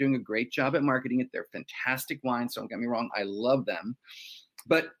 and they're doing a great job at marketing it. They're fantastic wines. Don't get me wrong. I love them,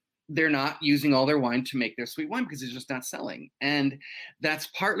 but they're not using all their wine to make their sweet wine because it's just not selling. And that's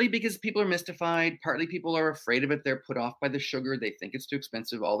partly because people are mystified. Partly people are afraid of it. They're put off by the sugar. They think it's too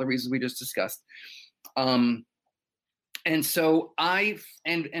expensive. All the reasons we just discussed. And so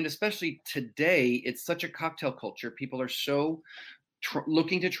and especially today, it's such a cocktail culture. People are so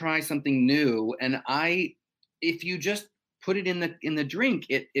looking to try something new. And if you just put it in the drink,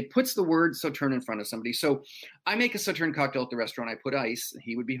 it puts the word Sauterne in front of somebody. So I make a Sauterne cocktail at the restaurant. I put ice.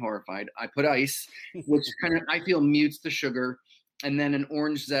 He would be horrified. I put ice, which kind of, I feel, mutes the sugar. And then an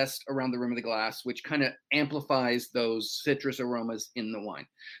orange zest around the rim of the glass, which kind of amplifies those citrus aromas in the wine.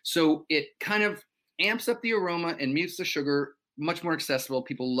 So it kind of amps up the aroma and mutes the sugar much more accessible.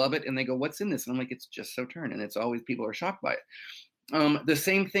 People love it, and they go, "What's in this?" And I'm like, "It's just Sauterne," and it's always people are shocked by it. The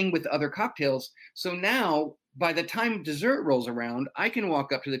same thing with other cocktails. So now, by the time dessert rolls around, I can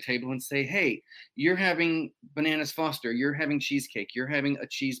walk up to the table and say, "Hey, you're having bananas Foster, you're having cheesecake, you're having a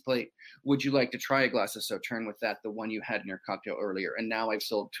cheese plate. Would you like to try a glass of Sauterne with that, the one you had in your cocktail earlier?" And now I've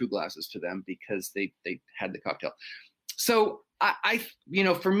sold 2 glasses to them because they had the cocktail. So I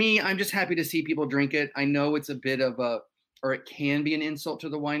for me, I'm just happy to see people drink it. I know it's a bit of or it can be an insult to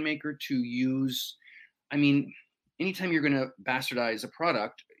the winemaker to use. I mean, anytime you're going to bastardize a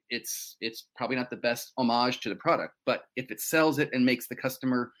product, it's probably not the best homage to the product. But if it sells it and makes the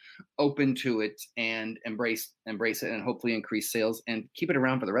customer open to it and embrace it, and hopefully increase sales and keep it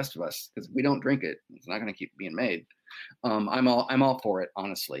around for the rest of us, because if we don't drink it, it's not going to keep being made. I'm all for it,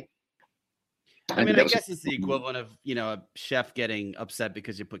 honestly. I mean, I guess it's the equivalent of, a chef getting upset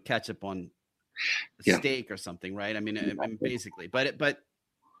because you put ketchup on a steak or something, right? I mean, basically, but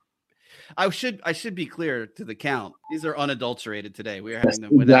I should be clear to the count. These are unadulterated today. We are having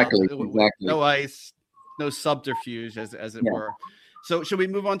them without no ice, no subterfuge, as it were. So should we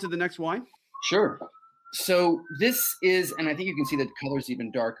move on to the next wine? Sure. So this is, and I think you can see the color's even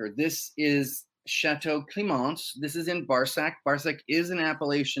darker. This is Chateau Clémence. This is in Barsac. Barsac is an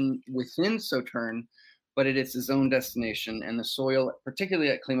appellation within Sauterne, but it is its own destination, and the soil, particularly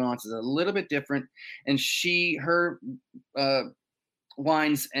at Clémence, is a little bit different. And her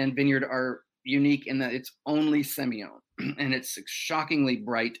wines and vineyard are unique in that it's only Semillon, and it's shockingly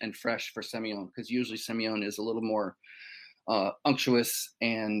bright and fresh for Semillon, because usually Semillon is a little more unctuous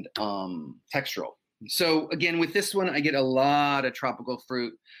and textural. So again, with this one, I get a lot of tropical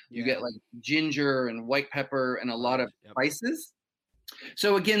fruit. You get like ginger and white pepper and a lot of spices.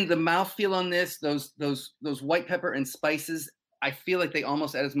 So again, the mouthfeel on this, those white pepper and spices, I feel like they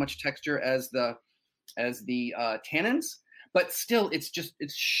almost add as much texture as the tannins, but still it's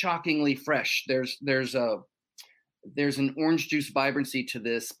shockingly fresh. There's an orange juice vibrancy to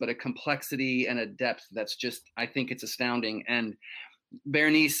this, but a complexity and a depth that's just, I think it's astounding. And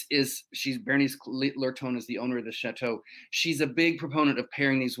Bernice Lurton is the owner of the chateau. She's a big proponent of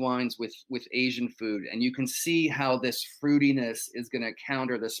pairing these wines with Asian food, and you can see how this fruitiness is going to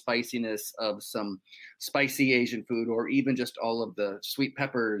counter the spiciness of some spicy Asian food, or even just all of the sweet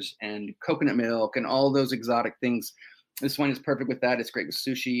peppers and coconut milk and all those exotic things. This wine is perfect with that. It's great with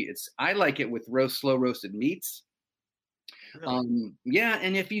sushi. I like it with slow roasted meats. Really?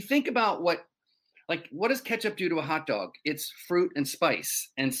 And if you think about what does ketchup do to a hot dog? It's fruit and spice.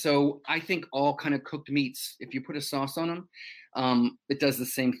 And so I think all kind of cooked meats, if you put a sauce on them, it does the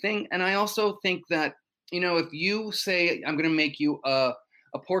same thing. And I also think that, if you say, I'm going to make you a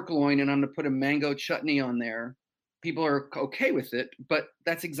pork loin and I'm going to put a mango chutney on there, people are okay with it. But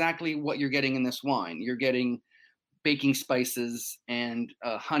that's exactly what you're getting in this wine. You're getting baking spices and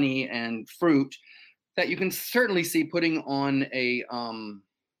honey and fruit that you can certainly see putting on a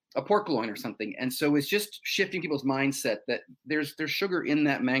pork loin or something. And so it's just shifting people's mindset that there's sugar in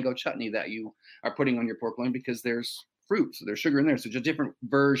that mango chutney that you are putting on your pork loin, because there's fruit. So there's sugar in there. So it's a different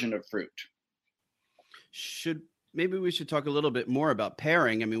version of fruit. Maybe we should talk a little bit more about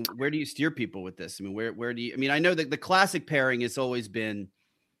pairing. I mean, where do you steer people with this? I mean, where do you, I know that the classic pairing has always been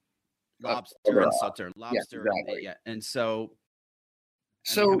lobster and Sauterne, lobster. Yeah, exactly. And so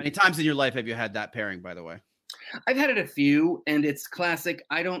how many times in your life have you had that pairing, by the way? I've had it a few, and it's classic.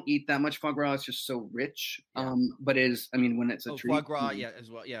 I don't eat that much foie gras; it's just so rich. But it is, when it's a treat. Foie gras, as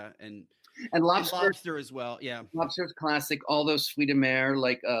well, and lobster as well, Lobster's classic. All those fruits de mer,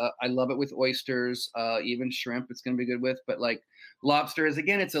 I love it with oysters, even shrimp. It's going to be good with. But lobster is,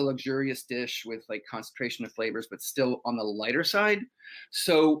 again, it's a luxurious dish with concentration of flavors, but still on the lighter side.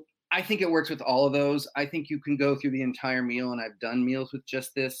 So I think it works with all of those. I think you can go through the entire meal, and I've done meals with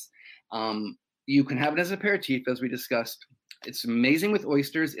just this. You can have it as an aperitif, as we discussed. It's amazing with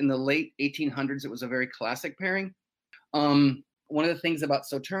oysters. In the late 1800s, it was a very classic pairing. One of the things about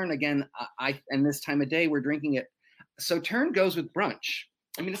Sauterne, again, and this time of day, we're drinking it. Sauterne goes with brunch.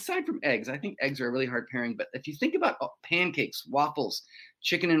 Aside from eggs, I think eggs are a really hard pairing. But if you think about pancakes, waffles,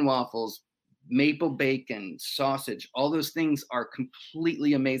 chicken and waffles, maple bacon, sausage, all those things are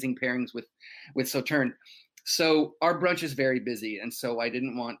completely amazing pairings with Sauterne. So our brunch is very busy. And so I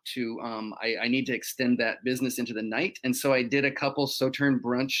didn't want to, I need to extend that business into the night. And so I did a couple Sauterne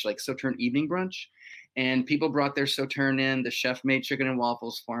brunch, Sauterne evening brunch, and people brought their Sauterne in. The chef made chicken and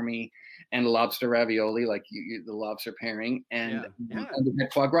waffles for me, and lobster ravioli, the lobster pairing, and the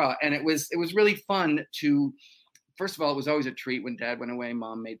foie gras. And it was really fun first of all, it was always a treat when Dad went away.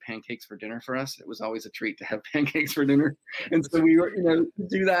 Mom made pancakes for dinner for us. It was always a treat to have pancakes for dinner, and so we were, to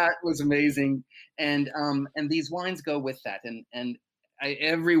do that was amazing. And these wines go with that. And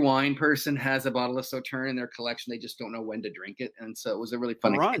every wine person has a bottle of Sauterne in their collection. They just don't know when to drink it, and so it was a really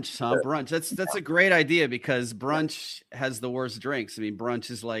fun brunch. Brunch. That's a great idea, because brunch has the worst drinks. I mean,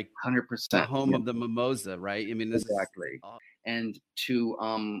 brunch is like 100% the home of the mimosa, right? I mean, this exactly. Is, and to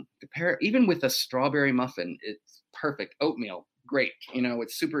pair even with a strawberry muffin, it's perfect. Oatmeal, great.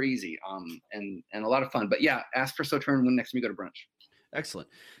 It's super easy. And a lot of fun. But yeah, ask for Sauterne when next time you go to brunch. Excellent.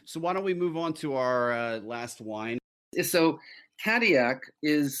 So why don't we move on to our last wine? So Cadillac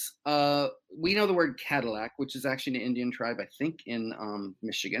is, we know the word Cadillac, which is actually an Indian tribe, I think, in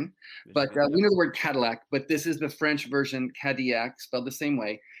Michigan. But we know the word Cadillac, but this is the French version, Cadillac, spelled the same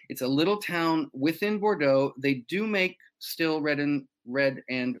way. It's a little town within Bordeaux. They do make still red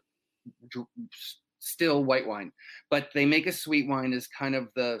and still white wine, but they make a sweet wine as kind of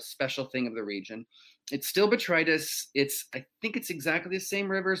the special thing of the region. It's still botrytis. I think it's exactly the same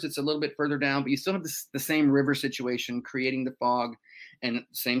rivers. It's a little bit further down, but you still have the same river situation creating the fog, and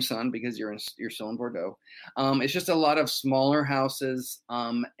same sun because you're still in Bordeaux. It's just a lot of smaller houses,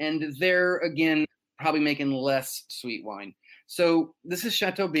 and they're again probably making less sweet wine. So this is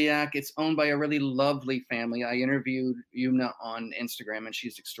Chateau Biac. It's owned by a really lovely family. I interviewed Yumna on Instagram, and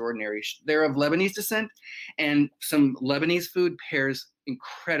she's extraordinary. They're of Lebanese descent, and some Lebanese food pairs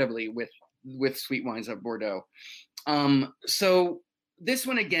incredibly with sweet wines of Bordeaux. So this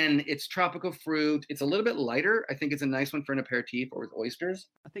one, again, it's tropical fruit. It's a little bit lighter. I think it's a nice one for an aperitif or with oysters.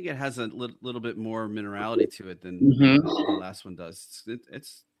 I think it has a little bit more minerality to it than the last one does.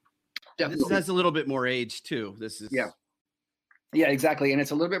 It's definitely. This has a little bit more age too. This is yeah, exactly. And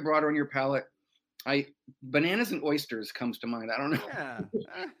it's a little bit broader on your palate. Bananas and oysters comes to mind. I don't know. Yeah.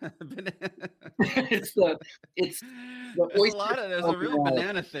 it's the oyster. There's a real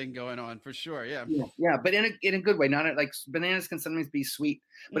banana thing going on for sure. Yeah. But in a good way. Not like bananas can sometimes be sweet,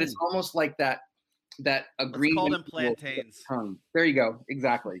 but it's almost like that a green. Call them plantains. There you go.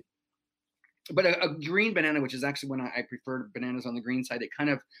 Exactly. But a green banana, which is actually when I prefer bananas on the green side, it kind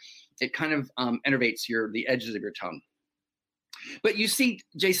of enervates the edges of your tongue. But you see,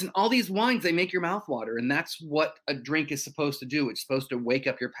 Jason, all these wines, they make your mouth water, and that's what a drink is supposed to do. It's supposed to wake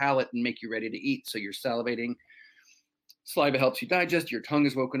up your palate and make you ready to eat. So you're salivating. Saliva helps you digest. Your tongue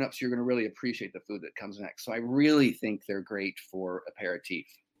is woken up, so you're going to really appreciate the food that comes next. So I really think they're great for aperitif.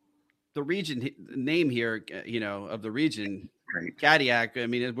 The region name here, of the region, great. Cadillac. I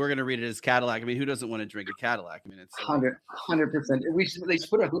mean, we're going to read it as Cadillac. I mean, who doesn't want to drink a Cadillac? I mean, it's 100%. They should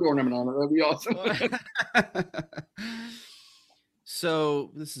put a hood ornament on it. That'd be awesome.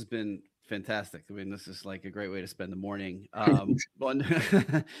 So this has been fantastic. I mean, this is like a great way to spend the morning. But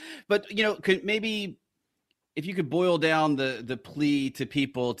maybe if you could boil down the plea to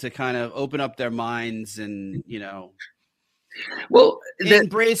people to kind of open up their minds and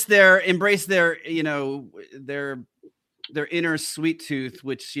embrace their their inner sweet tooth,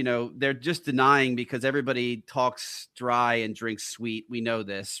 which they're just denying because everybody talks dry and drinks sweet. We know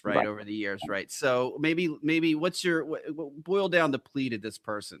this, right? Over the years, right? So maybe what's boil down the plea to this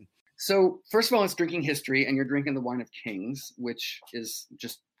person? So first of all, it's drinking history, and you're drinking the wine of kings, which is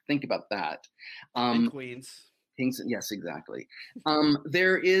just think about that. And queens. Kings, yes, exactly.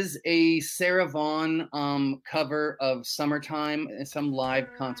 There is a Sarah Vaughan cover of Summertime, some live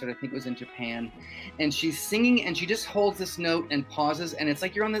concert, I think it was in Japan. And she's singing, and she just holds this note and pauses, and it's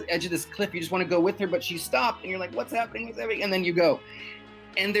like you're on the edge of this cliff. You just want to go with her, but she stopped, and you're like, what's happening? And then you go.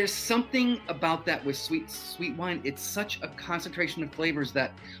 And there's something about that with sweet wine. It's such a concentration of flavors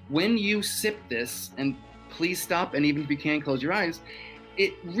that when you sip this, and please stop, and even if you can, close your eyes,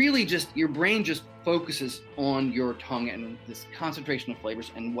 it really your brain just focuses on your tongue and this concentration of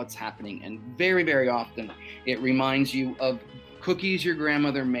flavors and what's happening. And very, very often it reminds you of cookies your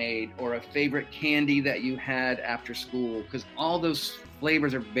grandmother made or a favorite candy that you had after school, because all those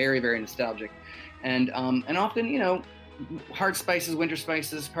flavors are very, very nostalgic. And often, hard spices, winter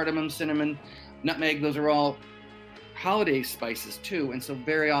spices, cardamom, cinnamon, nutmeg, those are all holiday spices too. And so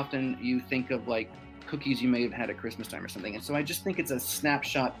very often you think of like cookies you may have had at Christmas time or something. And so I just think it's a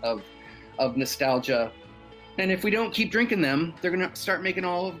snapshot of nostalgia. And if we don't keep drinking them, they're going to start making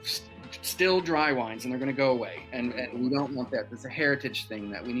all of still dry wines, and they're going to go away. And we don't want that. It's a heritage thing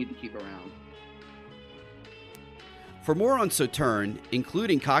that we need to keep around. For more on Sauterne,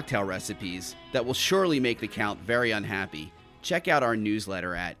 including cocktail recipes that will surely make the Count very unhappy, check out our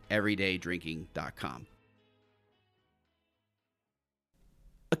newsletter at everydaydrinking.com.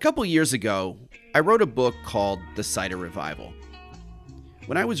 A couple years ago, I wrote a book called The Cider Revival.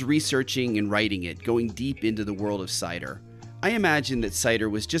 When I was researching and writing it, going deep into the world of cider, I imagined that cider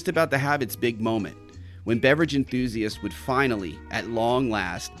was just about to have its big moment, when beverage enthusiasts would finally, at long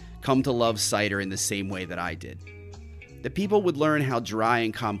last, come to love cider in the same way that I did. That people would learn how dry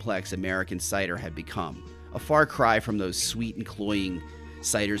and complex American cider had become, a far cry from those sweet and cloying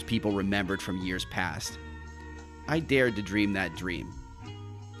ciders people remembered from years past. I dared to dream that dream.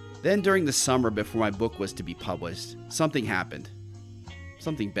 Then during the summer before my book was to be published, something happened.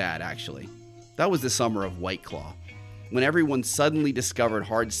 Something bad, actually. That was the summer of White Claw, when everyone suddenly discovered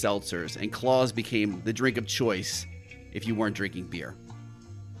hard seltzers and claws became the drink of choice if you weren't drinking beer.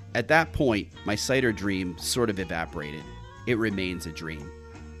 At that point, my cider dream sort of evaporated. It remains a dream.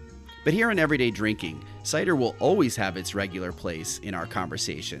 But here in Everyday Drinking, cider will always have its regular place in our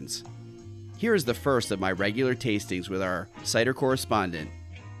conversations. Here is the first of my regular tastings with our cider correspondent.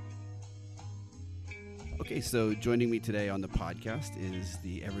 Okay, so joining me today on the podcast is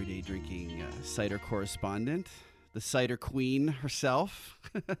the Everyday Drinking cider correspondent, the cider queen herself,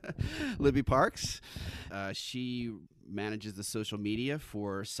 Libby Parks. She manages the social media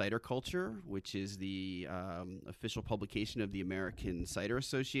for Cider Culture, which is the official publication of the American Cider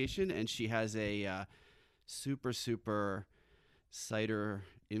Association, and she has a super cider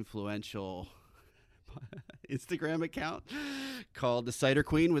influential Instagram account called the Cider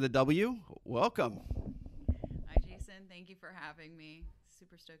Queen with a W. Welcome. Hi, Jason. Thank you for having me.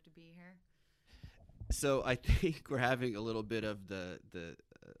 Super stoked to be here. So I think we're having a little bit of the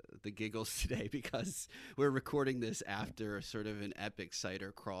giggles today because we're recording this after sort of an epic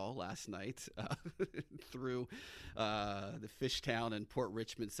cider crawl last night through the Fishtown and Port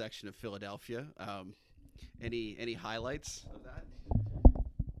Richmond section of Philadelphia. Any highlights of that?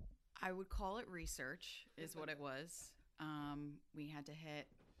 I would call it research is what it was. We had to hit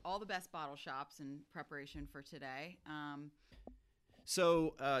all the best bottle shops in preparation for today.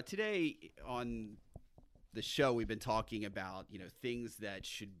 So today on the show, we've been talking about, things that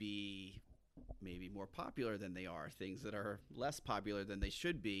should be maybe more popular than they are, things that are less popular than they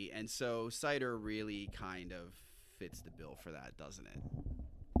should be. And so cider really kind of fits the bill for that, doesn't it?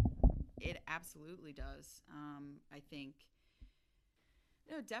 It absolutely does. I think,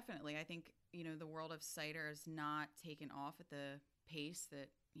 no, definitely. I think, the world of cider has not taken off at the pace that,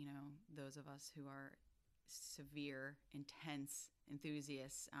 those of us who are severe, intense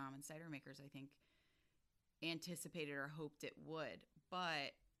enthusiasts and cider makers, I think, anticipated or hoped it would.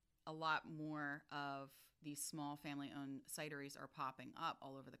 But a lot more of these small family-owned cideries are popping up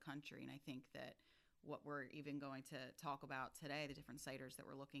all over the country. And I think that what we're even going to talk about today, the different ciders that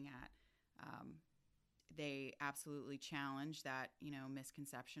we're looking at, they absolutely challenge that,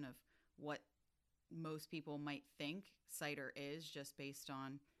 misconception of what most people might think cider is just based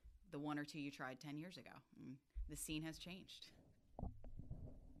on the one or two you tried 10 years ago. And the scene has changed.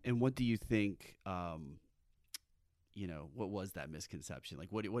 And what do you think, what was that misconception?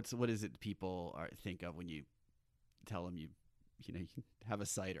 Like, what is it people think of when you tell them you have a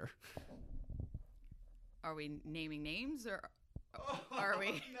cider? Are we naming names or are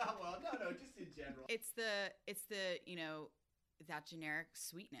we? No, just in general. It's the that generic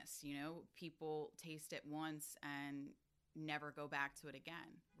sweetness, people taste it once and never go back to it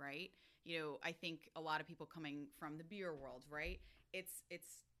again, right? I think a lot of people coming from the beer world, right? It's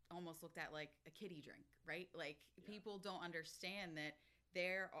almost looked at like a kiddie drink, right? Like people don't understand that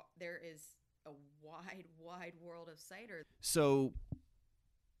there is a wide world of cider. So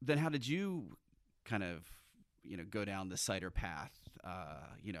then how did you kind of, go down the cider path?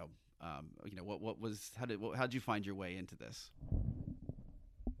 How'd you find your way into this?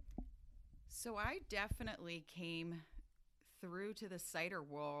 So I definitely came through to the cider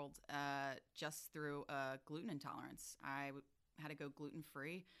world just through gluten intolerance. I had to go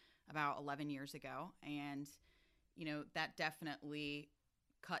gluten-free about 11 years ago. And, that definitely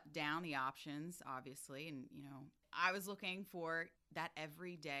cut down the options, obviously. And, I was looking for that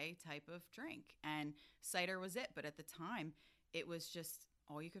everyday type of drink. And cider was it. But at the time, it was just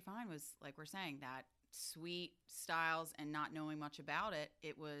all you could find was, like we're saying, that sweet styles and not knowing much about it.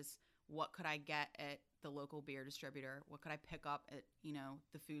 It was, what could I get at the local beer distributor? What could I pick up at,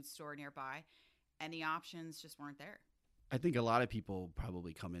 the food store nearby? And the options just weren't there. I think a lot of people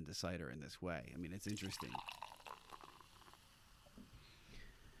probably come into cider in this way. I mean, it's interesting.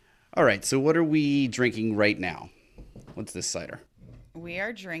 All right, so what are we drinking right now? What's this cider? We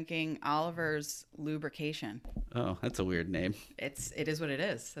are drinking Oliver's Lubrication. Oh, that's a weird name. It is what it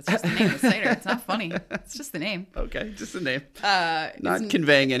is. That's just the name of the cider. It's not funny. It's just the name. Okay, just the name. Not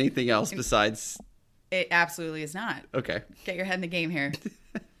conveying anything else besides... It absolutely is not. Okay. Get your head in the game here.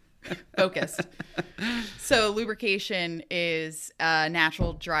 Focused. So lubrication is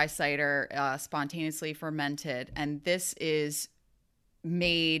natural dry cider, spontaneously fermented, and this is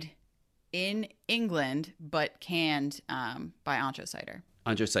made in England but canned by Ancho Cider.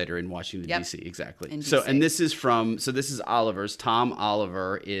 Ancho Cider in Washington, Yep. D.C. Exactly. In So, DC. and this is Oliver's. Tom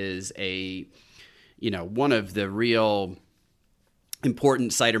Oliver is one of the real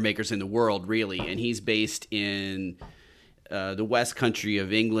important cider makers in the world, really. And he's based in the West Country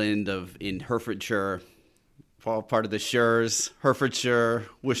of England, in Herefordshire, all part of the Shires, Herefordshire,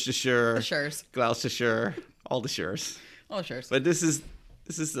 Worcestershire, The Shires. Gloucestershire, all the Shires. Oh, sure. But this is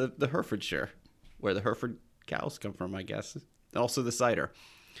the Herefordshire, where the Hereford cows come from, I guess. Also the cider.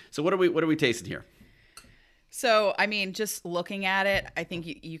 So what are we tasting here? So, I mean, just looking at it, I think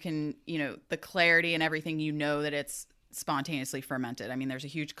you can, the clarity and everything, that it's spontaneously fermented. I mean, there's a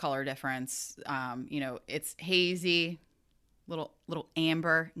huge color difference. It's hazy, little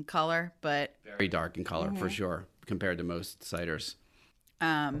amber in color, but Very dark in color for sure compared to most ciders.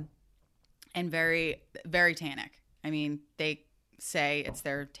 and very, very tannic. I mean, they say it's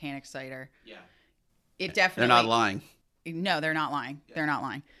their tannic cider. Yeah. It definitely. They're not lying. No, they're not lying. Yeah. They're not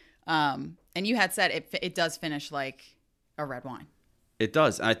lying. And you had said it does finish like a red wine. It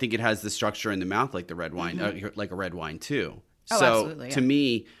does. I think it has the structure in the mouth like the red wine, like a red wine too. Oh, so absolutely, yeah. To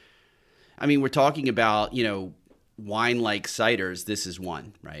me, I mean, we're talking about, wine-like ciders. This is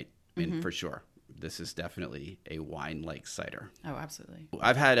one, right? I mean, for sure. This is definitely a wine-like cider. Oh, absolutely.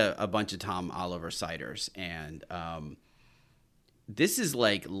 I've had a bunch of Tom Oliver ciders, and this is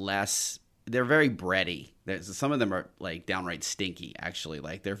like less. They're very bready. Some of them are like downright stinky, actually.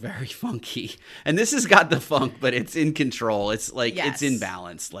 Like they're very funky. And this has got the funk, but it's in control. It's like it's in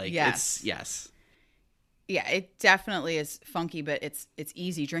balance. Like yes. Yeah, it definitely is funky, but it's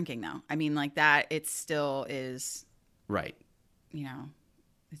easy drinking though. I mean, like that, it still is. Right.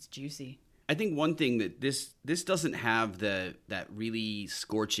 It's juicy. I think one thing that this doesn't have that really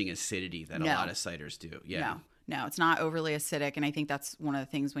scorching acidity that a lot of ciders do. Yeah. No, it's not overly acidic, and I think that's one of the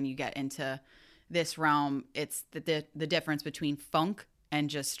things when you get into this realm, it's the difference between funk and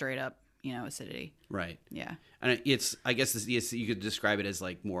just straight up, acidity. Right. Yeah. And I guess you could describe it as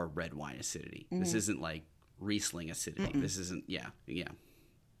like more red wine acidity. This isn't like Riesling acidity. This isn't. Yeah.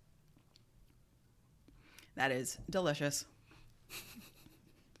 That is delicious.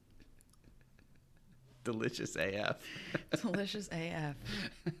 Delicious AF. Delicious AF.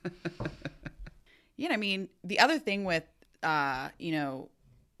 Yeah, I mean, the other thing with,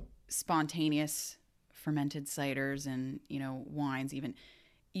 spontaneous fermented ciders and, wines even,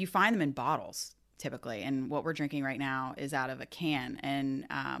 you find them in bottles typically. And what we're drinking right now is out of a can.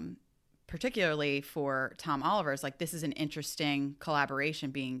 And particularly for Tom Oliver's, like this is an interesting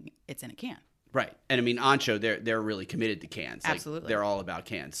collaboration being it's in a can. Right. And I mean, Ancho, they're really committed to cans. Like, absolutely. They're all about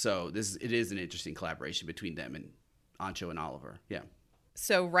cans. So it is an interesting collaboration between them and Ancho and Oliver. Yeah.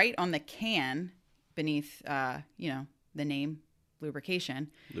 So right on the can, beneath, the name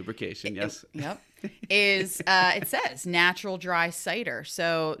lubrication, yes. Yep. Is, it says natural dry cider.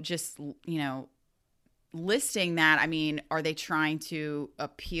 So just, listing that, I mean, are they trying to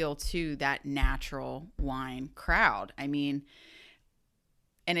appeal to that natural wine crowd? I mean,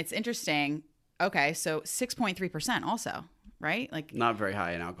 and it's interesting. Okay. So 6.3% also, right? Like not very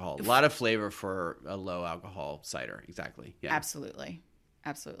high in alcohol. A lot of flavor for a low alcohol cider. Exactly. Yeah. Absolutely.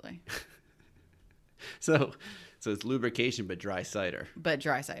 So it's lubrication, but dry cider.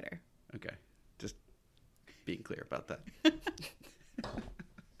 Okay. Just being clear about that.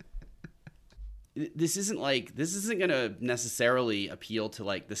 This isn't going to necessarily appeal to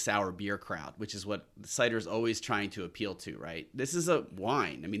like the sour beer crowd, which is what cider is always trying to appeal to, right? This is a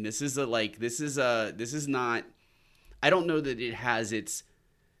wine. I mean, this is not, I don't know that it has its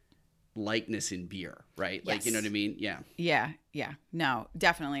likeness in beer, right? Yes. Like, you know what I mean? Yeah. Yeah. No,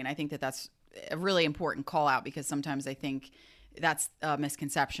 definitely. And I think that that's a really important call out because sometimes I think that's a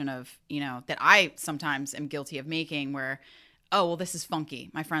misconception of, that I sometimes am guilty of making where, oh, well, this is funky.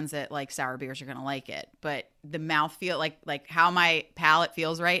 My friends that like sour beers are going to like it. But the mouthfeel, like how my palate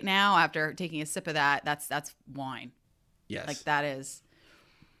feels right now after taking a sip of that's wine. Yes. Like that is.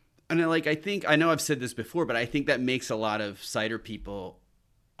 And I know I've said this before, but I think that makes a lot of cider people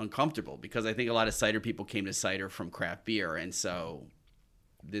uncomfortable because I think a lot of cider people came to cider from craft beer. And so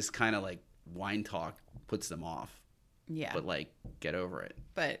this kind of like wine talk puts them off. Yeah. But like, get over it.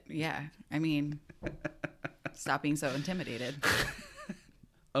 But yeah, I mean, stop being so intimidated.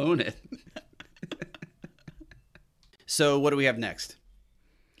 Own it. So what do we have next?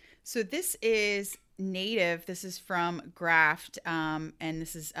 So this is native. This is from Graft. And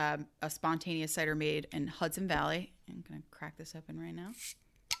this is a spontaneous cider made in Hudson Valley. I'm going to crack this open right now.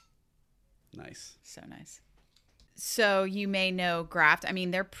 Nice. So nice. So you may know Graft. I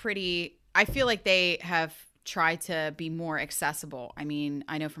mean, they're pretty, I feel like they have tried to be more accessible. I mean,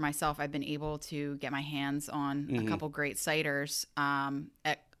 I know for myself, I've been able to get my hands on a couple great ciders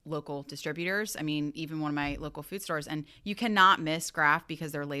at local distributors. I mean, even one of my local food stores. And you cannot miss Graft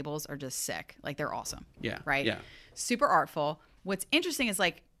because their labels are just sick. Like, they're awesome. Yeah. Right? Yeah. Super artful. What's interesting is,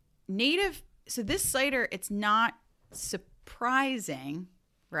 like, native. So this cider, it's not surprising,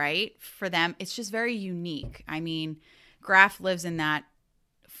 right, for them. It's just very unique. I mean, Graft lives in that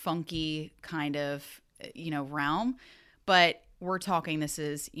funky kind of, realm, but we're talking, this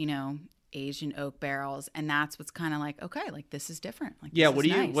is, aged in oak barrels, and that's what's kind of like, okay, like, this is different. Like, Yeah. this What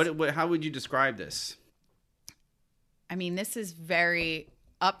is do you, nice. what, how would you describe this? I mean, this is very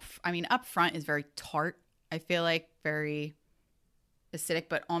up front is very tart. I feel like very acidic,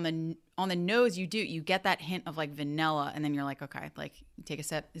 but on the nose, you get that hint of like vanilla, and then you're like, okay, like, you take a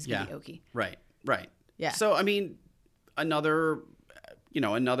sip, it's gonna be oaky. Right. Right. Yeah. So, I mean, another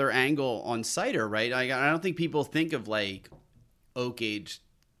angle on cider, right? I don't think people think of like oak aged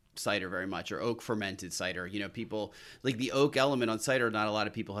cider very much, or oak fermented cider. People like the oak element on cider. Not a lot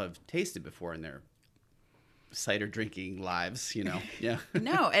of people have tasted before in their cider drinking lives. Yeah.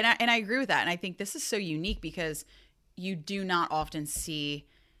 No, and I agree with that, and I think this is so unique because you do not often see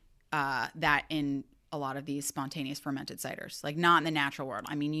that in a lot of these spontaneous fermented ciders, like not in the natural world.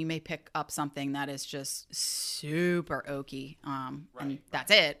 I mean, you may pick up something that is just super oaky, and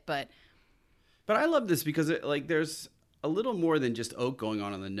that's it. But I love this because there's a little more than just oak going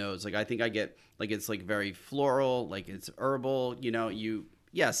on the nose. Like, I think I get like, it's like very floral, like it's herbal.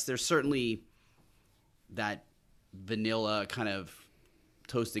 Yes, there's certainly that vanilla kind of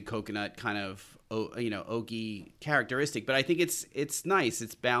toasted coconut kind of oaky characteristic, but I think it's nice,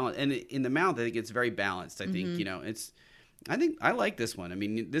 it's balanced, and in the mouth I think it's very balanced. I think I think I like this one. I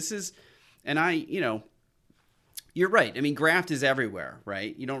mean, this is, and you're right. I mean, Graft is everywhere,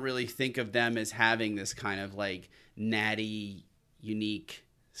 right? You don't really think of them as having this kind of like natty, unique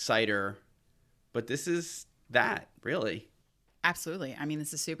cider, but this is that, really. absolutely, I mean,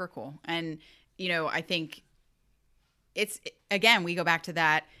 this is super cool, and I think it's, again, we go back to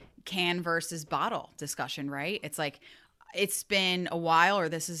that can versus bottle discussion, right? It's like, it's been a while, or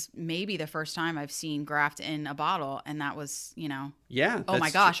this is maybe the first time I've seen Graft in a bottle, and that was, Yeah. oh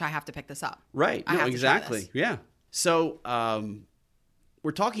my gosh, I have to pick this up. Right. I No, have to try exactly. this. Yeah. So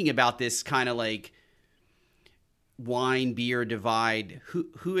we're talking about this kind of like wine beer divide.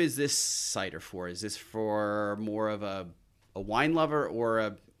 Who is this cider for? Is this for more of a wine lover or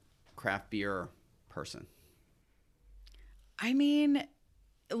a craft beer person? I mean,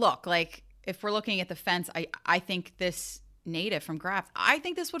 look, like, if we're looking at the fence, I think this native from Graft, I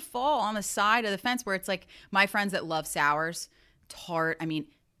think this would fall on the side of the fence where it's like, my friends that love sours, tart, I mean,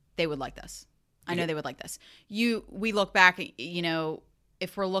 they would like this. I know they would like this. We look back,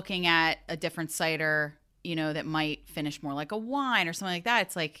 if we're looking at a different cider, that might finish more like a wine or something like that,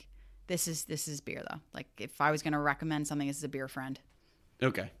 it's like, this is beer though. Like, if I was going to recommend something, this is a beer friend.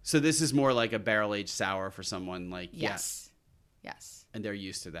 Okay. So this is more like a barrel-aged sour for someone like, Yes. Yes. And they're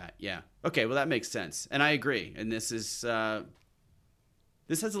used to that. Yeah. Okay. Well, that makes sense. And I agree. And this has a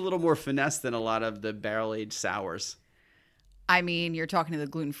little more finesse than a lot of the barrel-aged sours. I mean, you're talking to the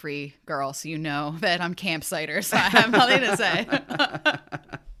gluten-free girl, so you know that I'm camp cider, so I have nothing to say.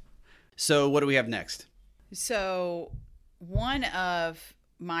 So what do we have next? So one of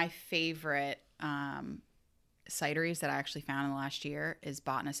my favorite cideries that I actually found in the last year is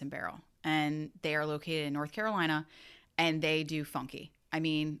Botanist and Barrel. And they are located in North Carolina, and they do funky. I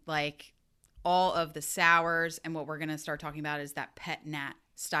mean, like, all of the sours, and what we're going to start talking about is that Pet Nat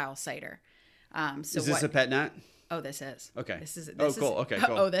style cider. Is this a Pet Nat? Oh, this is. Okay. This is. Cool. Okay,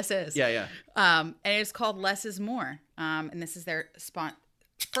 cool. Oh, this is. Yeah. And it's called Less is More. And this is their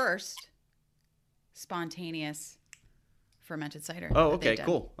first spontaneous fermented cider. Oh, that they've okay, done.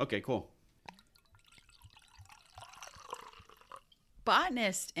 cool. Okay, cool.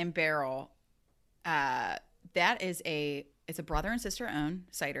 Botanist and Barrel, it's a brother and sister owned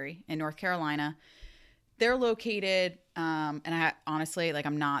cidery in North Carolina. They're located, and I honestly, like,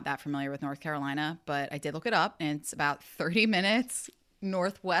 I'm not that familiar with North Carolina, but I did look it up, and it's about 30 minutes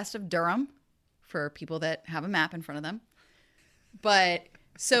northwest of Durham for people that have a map in front of them. But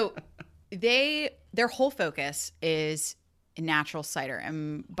so their whole focus is natural cider.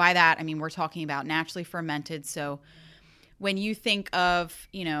 And by that, I mean, we're talking about naturally fermented. So when you think of,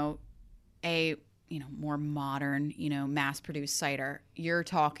 a, more modern, mass-produced cider, you're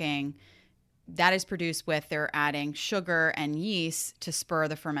talking that is produced with, they're adding sugar and yeast to spur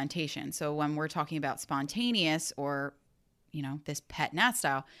the fermentation. So when we're talking about spontaneous or, this Pet Nat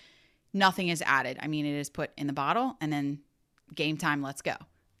style, Nothing is added. I mean, it is put in the bottle and then game time, let's go.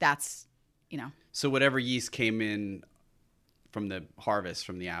 That's, So whatever yeast came in from the harvest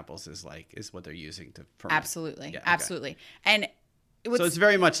from the apples is what they're using to ferment. Absolutely. Yeah, okay. Absolutely. And so it's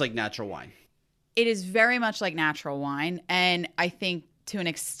very much like natural wine. It is very much like natural wine. And I think to an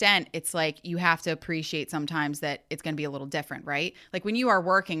extent, it's like you have to appreciate sometimes that it's going to be a little different, right? Like when you are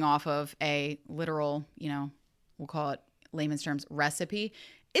working off of a literal, we'll call it layman's terms, recipe,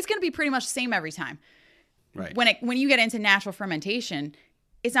 it's going to be pretty much the same every time. Right. When you get into natural fermentation,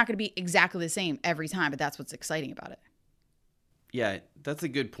 it's not going to be exactly the same every time, but that's what's exciting about it. Yeah, that's a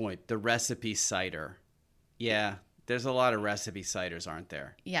good point. The recipe cider. Yeah, there's a lot of recipe ciders, aren't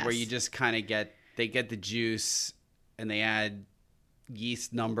there? Yes. Where you just kind of get the juice and they add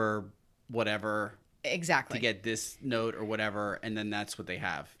yeast number, whatever. Exactly. To get this note or whatever, and then that's what they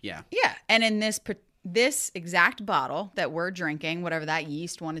have. Yeah. Yeah, and in this exact bottle that we're drinking, whatever that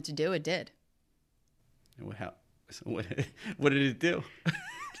yeast wanted to do, it did. What did it do?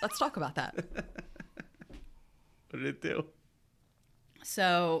 Let's talk about that. What did it do?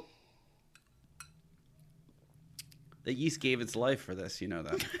 So the yeast gave its life for this, you know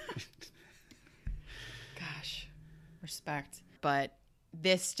that. Gosh, respect. But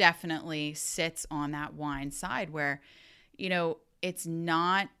this definitely sits on that wine side where, it's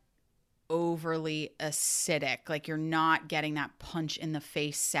not overly acidic. Like you're not getting that punch in the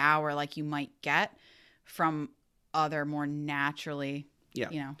face sour like you might get from other more naturally,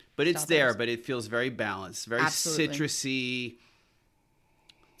 But it's style there, beers. but it feels very balanced, very Absolutely. citrusy.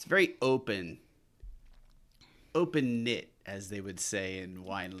 It's very open knit, as they would say in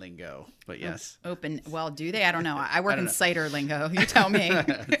wine lingo. But yes. Open. Well, do they? I don't know. I work in cider lingo. You tell me.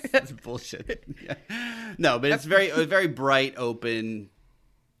 That's bullshit. Yeah. No, but it's very bright, open.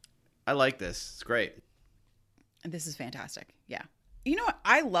 I like this. It's great. This is fantastic. Yeah. You know what?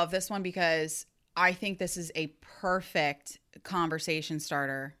 I love this one because I think this is a perfect conversation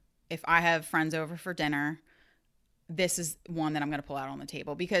starter. If I have friends over for dinner, this is one that I'm going to pull out on the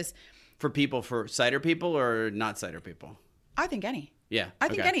table because For cider people or not cider people? I think any. Yeah. I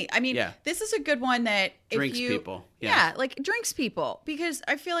think any. I mean, this is a good one that Drinks if you, people. Yeah, like drinks people. Because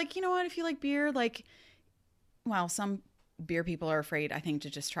I feel like, you know what, if you like beer, some beer people are afraid, I think, to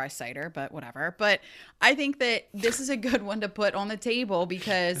just try cider, but whatever. But I think that this is a good one to put on the table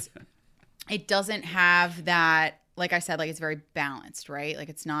because it doesn't have that, like I said, like it's very balanced, right? Like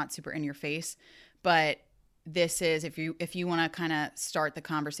it's not super in your face, but this is, if you want to kind of start the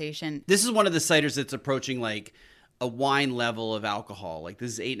conversation. This is one of the ciders that's approaching like a wine level of alcohol. Like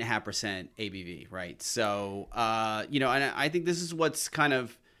this is 8.5% ABV, right? So, and I think this is what's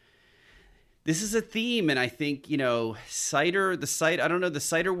this is a theme. And I think, the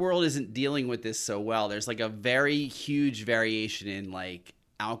cider world isn't dealing with this so well. There's like a very huge variation in like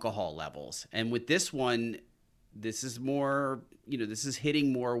alcohol levels. And with this one, this is more, this is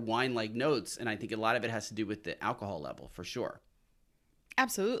hitting more wine-like notes. And I think a lot of it has to do with the alcohol level for sure.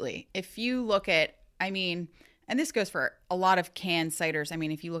 Absolutely. If you look at, and this goes for a lot of canned ciders. I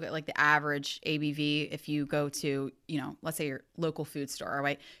mean, if you look at like the average ABV, if you go to, let's say your local food store,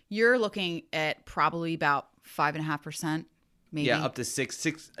 right? You're looking at probably about 5.5%, maybe. Yeah, up to 6.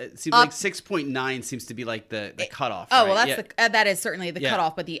 It seems like 6.9 seems to be like the cutoff. Oh, right? well, that's that is certainly the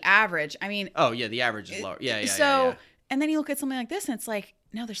cutoff, but the average, Oh, yeah, the average is lower. Yeah. So, and then you look at something like this and it's like,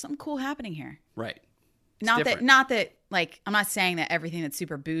 no, there's something cool happening here. Right. Not that, like, I'm not saying that everything that's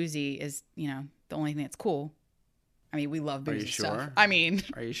super boozy is, the only thing that's cool. We love boozy stuff. Are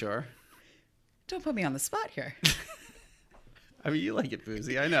you sure? Don't put me on the spot here. You like it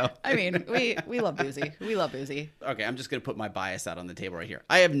boozy, I know. We love boozy. We love boozy. Okay, I'm just going to put my bias out on the table right here.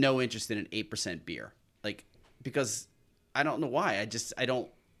 I have no interest in an 8% beer. Because I don't know why. It's just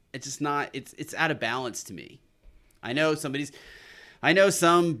not, it's out of balance to me. I know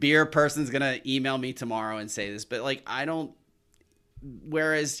some beer person's going to email me tomorrow and say this, but I don't.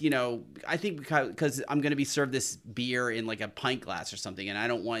 Whereas, I think because I'm going to be served this beer in like a pint glass or something, and I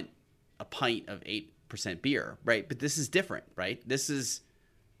don't want a pint of 8% beer, right? But this is different, right?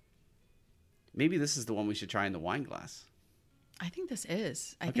 Maybe this is the one we should try in the wine glass. I think this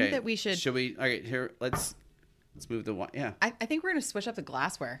is. I think that we should. Should we? All right, here, let's move the wine. Yeah. I think we're going to switch up the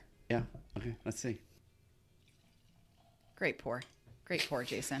glassware. Yeah. Okay, let's see. Great pour,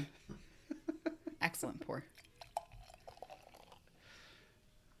 Jason. Excellent pour.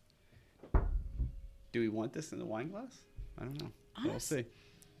 Do we want this in the wine glass? I don't know. We'll see.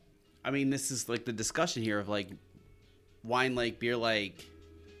 This is like the discussion here of like wine like, beer like.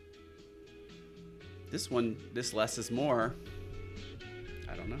 This less is more.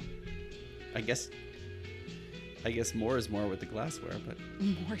 I don't know. I guess I guess more is more with the glassware, but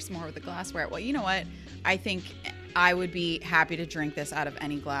More is more with the glassware. Well, you know what? I think I would be happy to drink this out of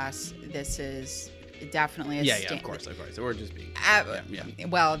any glass. This is definitely a of course. Or just being yeah.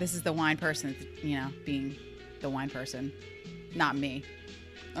 Well, this is the wine person, being the wine person, not me.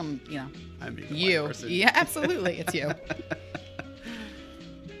 I'm being the you. wine person. Yeah, absolutely, it's you.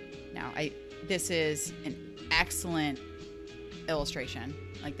 Now, this is an excellent illustration.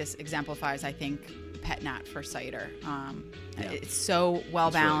 Like, this exemplifies, I think, Pet Nat for cider. It's so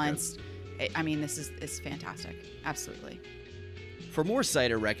well balanced. Really, this is fantastic. Absolutely. For more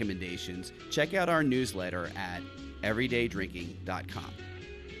cider recommendations, check out our newsletter at everydaydrinking.com.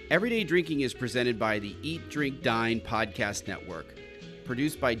 Everyday Drinking is presented by the Eat, Drink, Dine podcast network,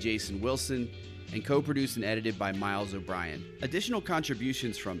 produced by Jason Wilson, and co-produced and edited by Miles O'Brien. Additional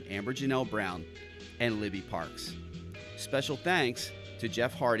contributions from Amber Janelle Brown and Libby Parks. Special thanks to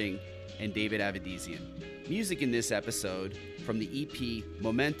Jeff Harding and David Avedisian. Music in this episode from the EP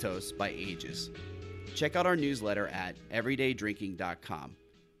Momentos by Aegis. Check out our newsletter at everydaydrinking.com.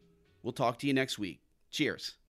 We'll talk to you next week. Cheers.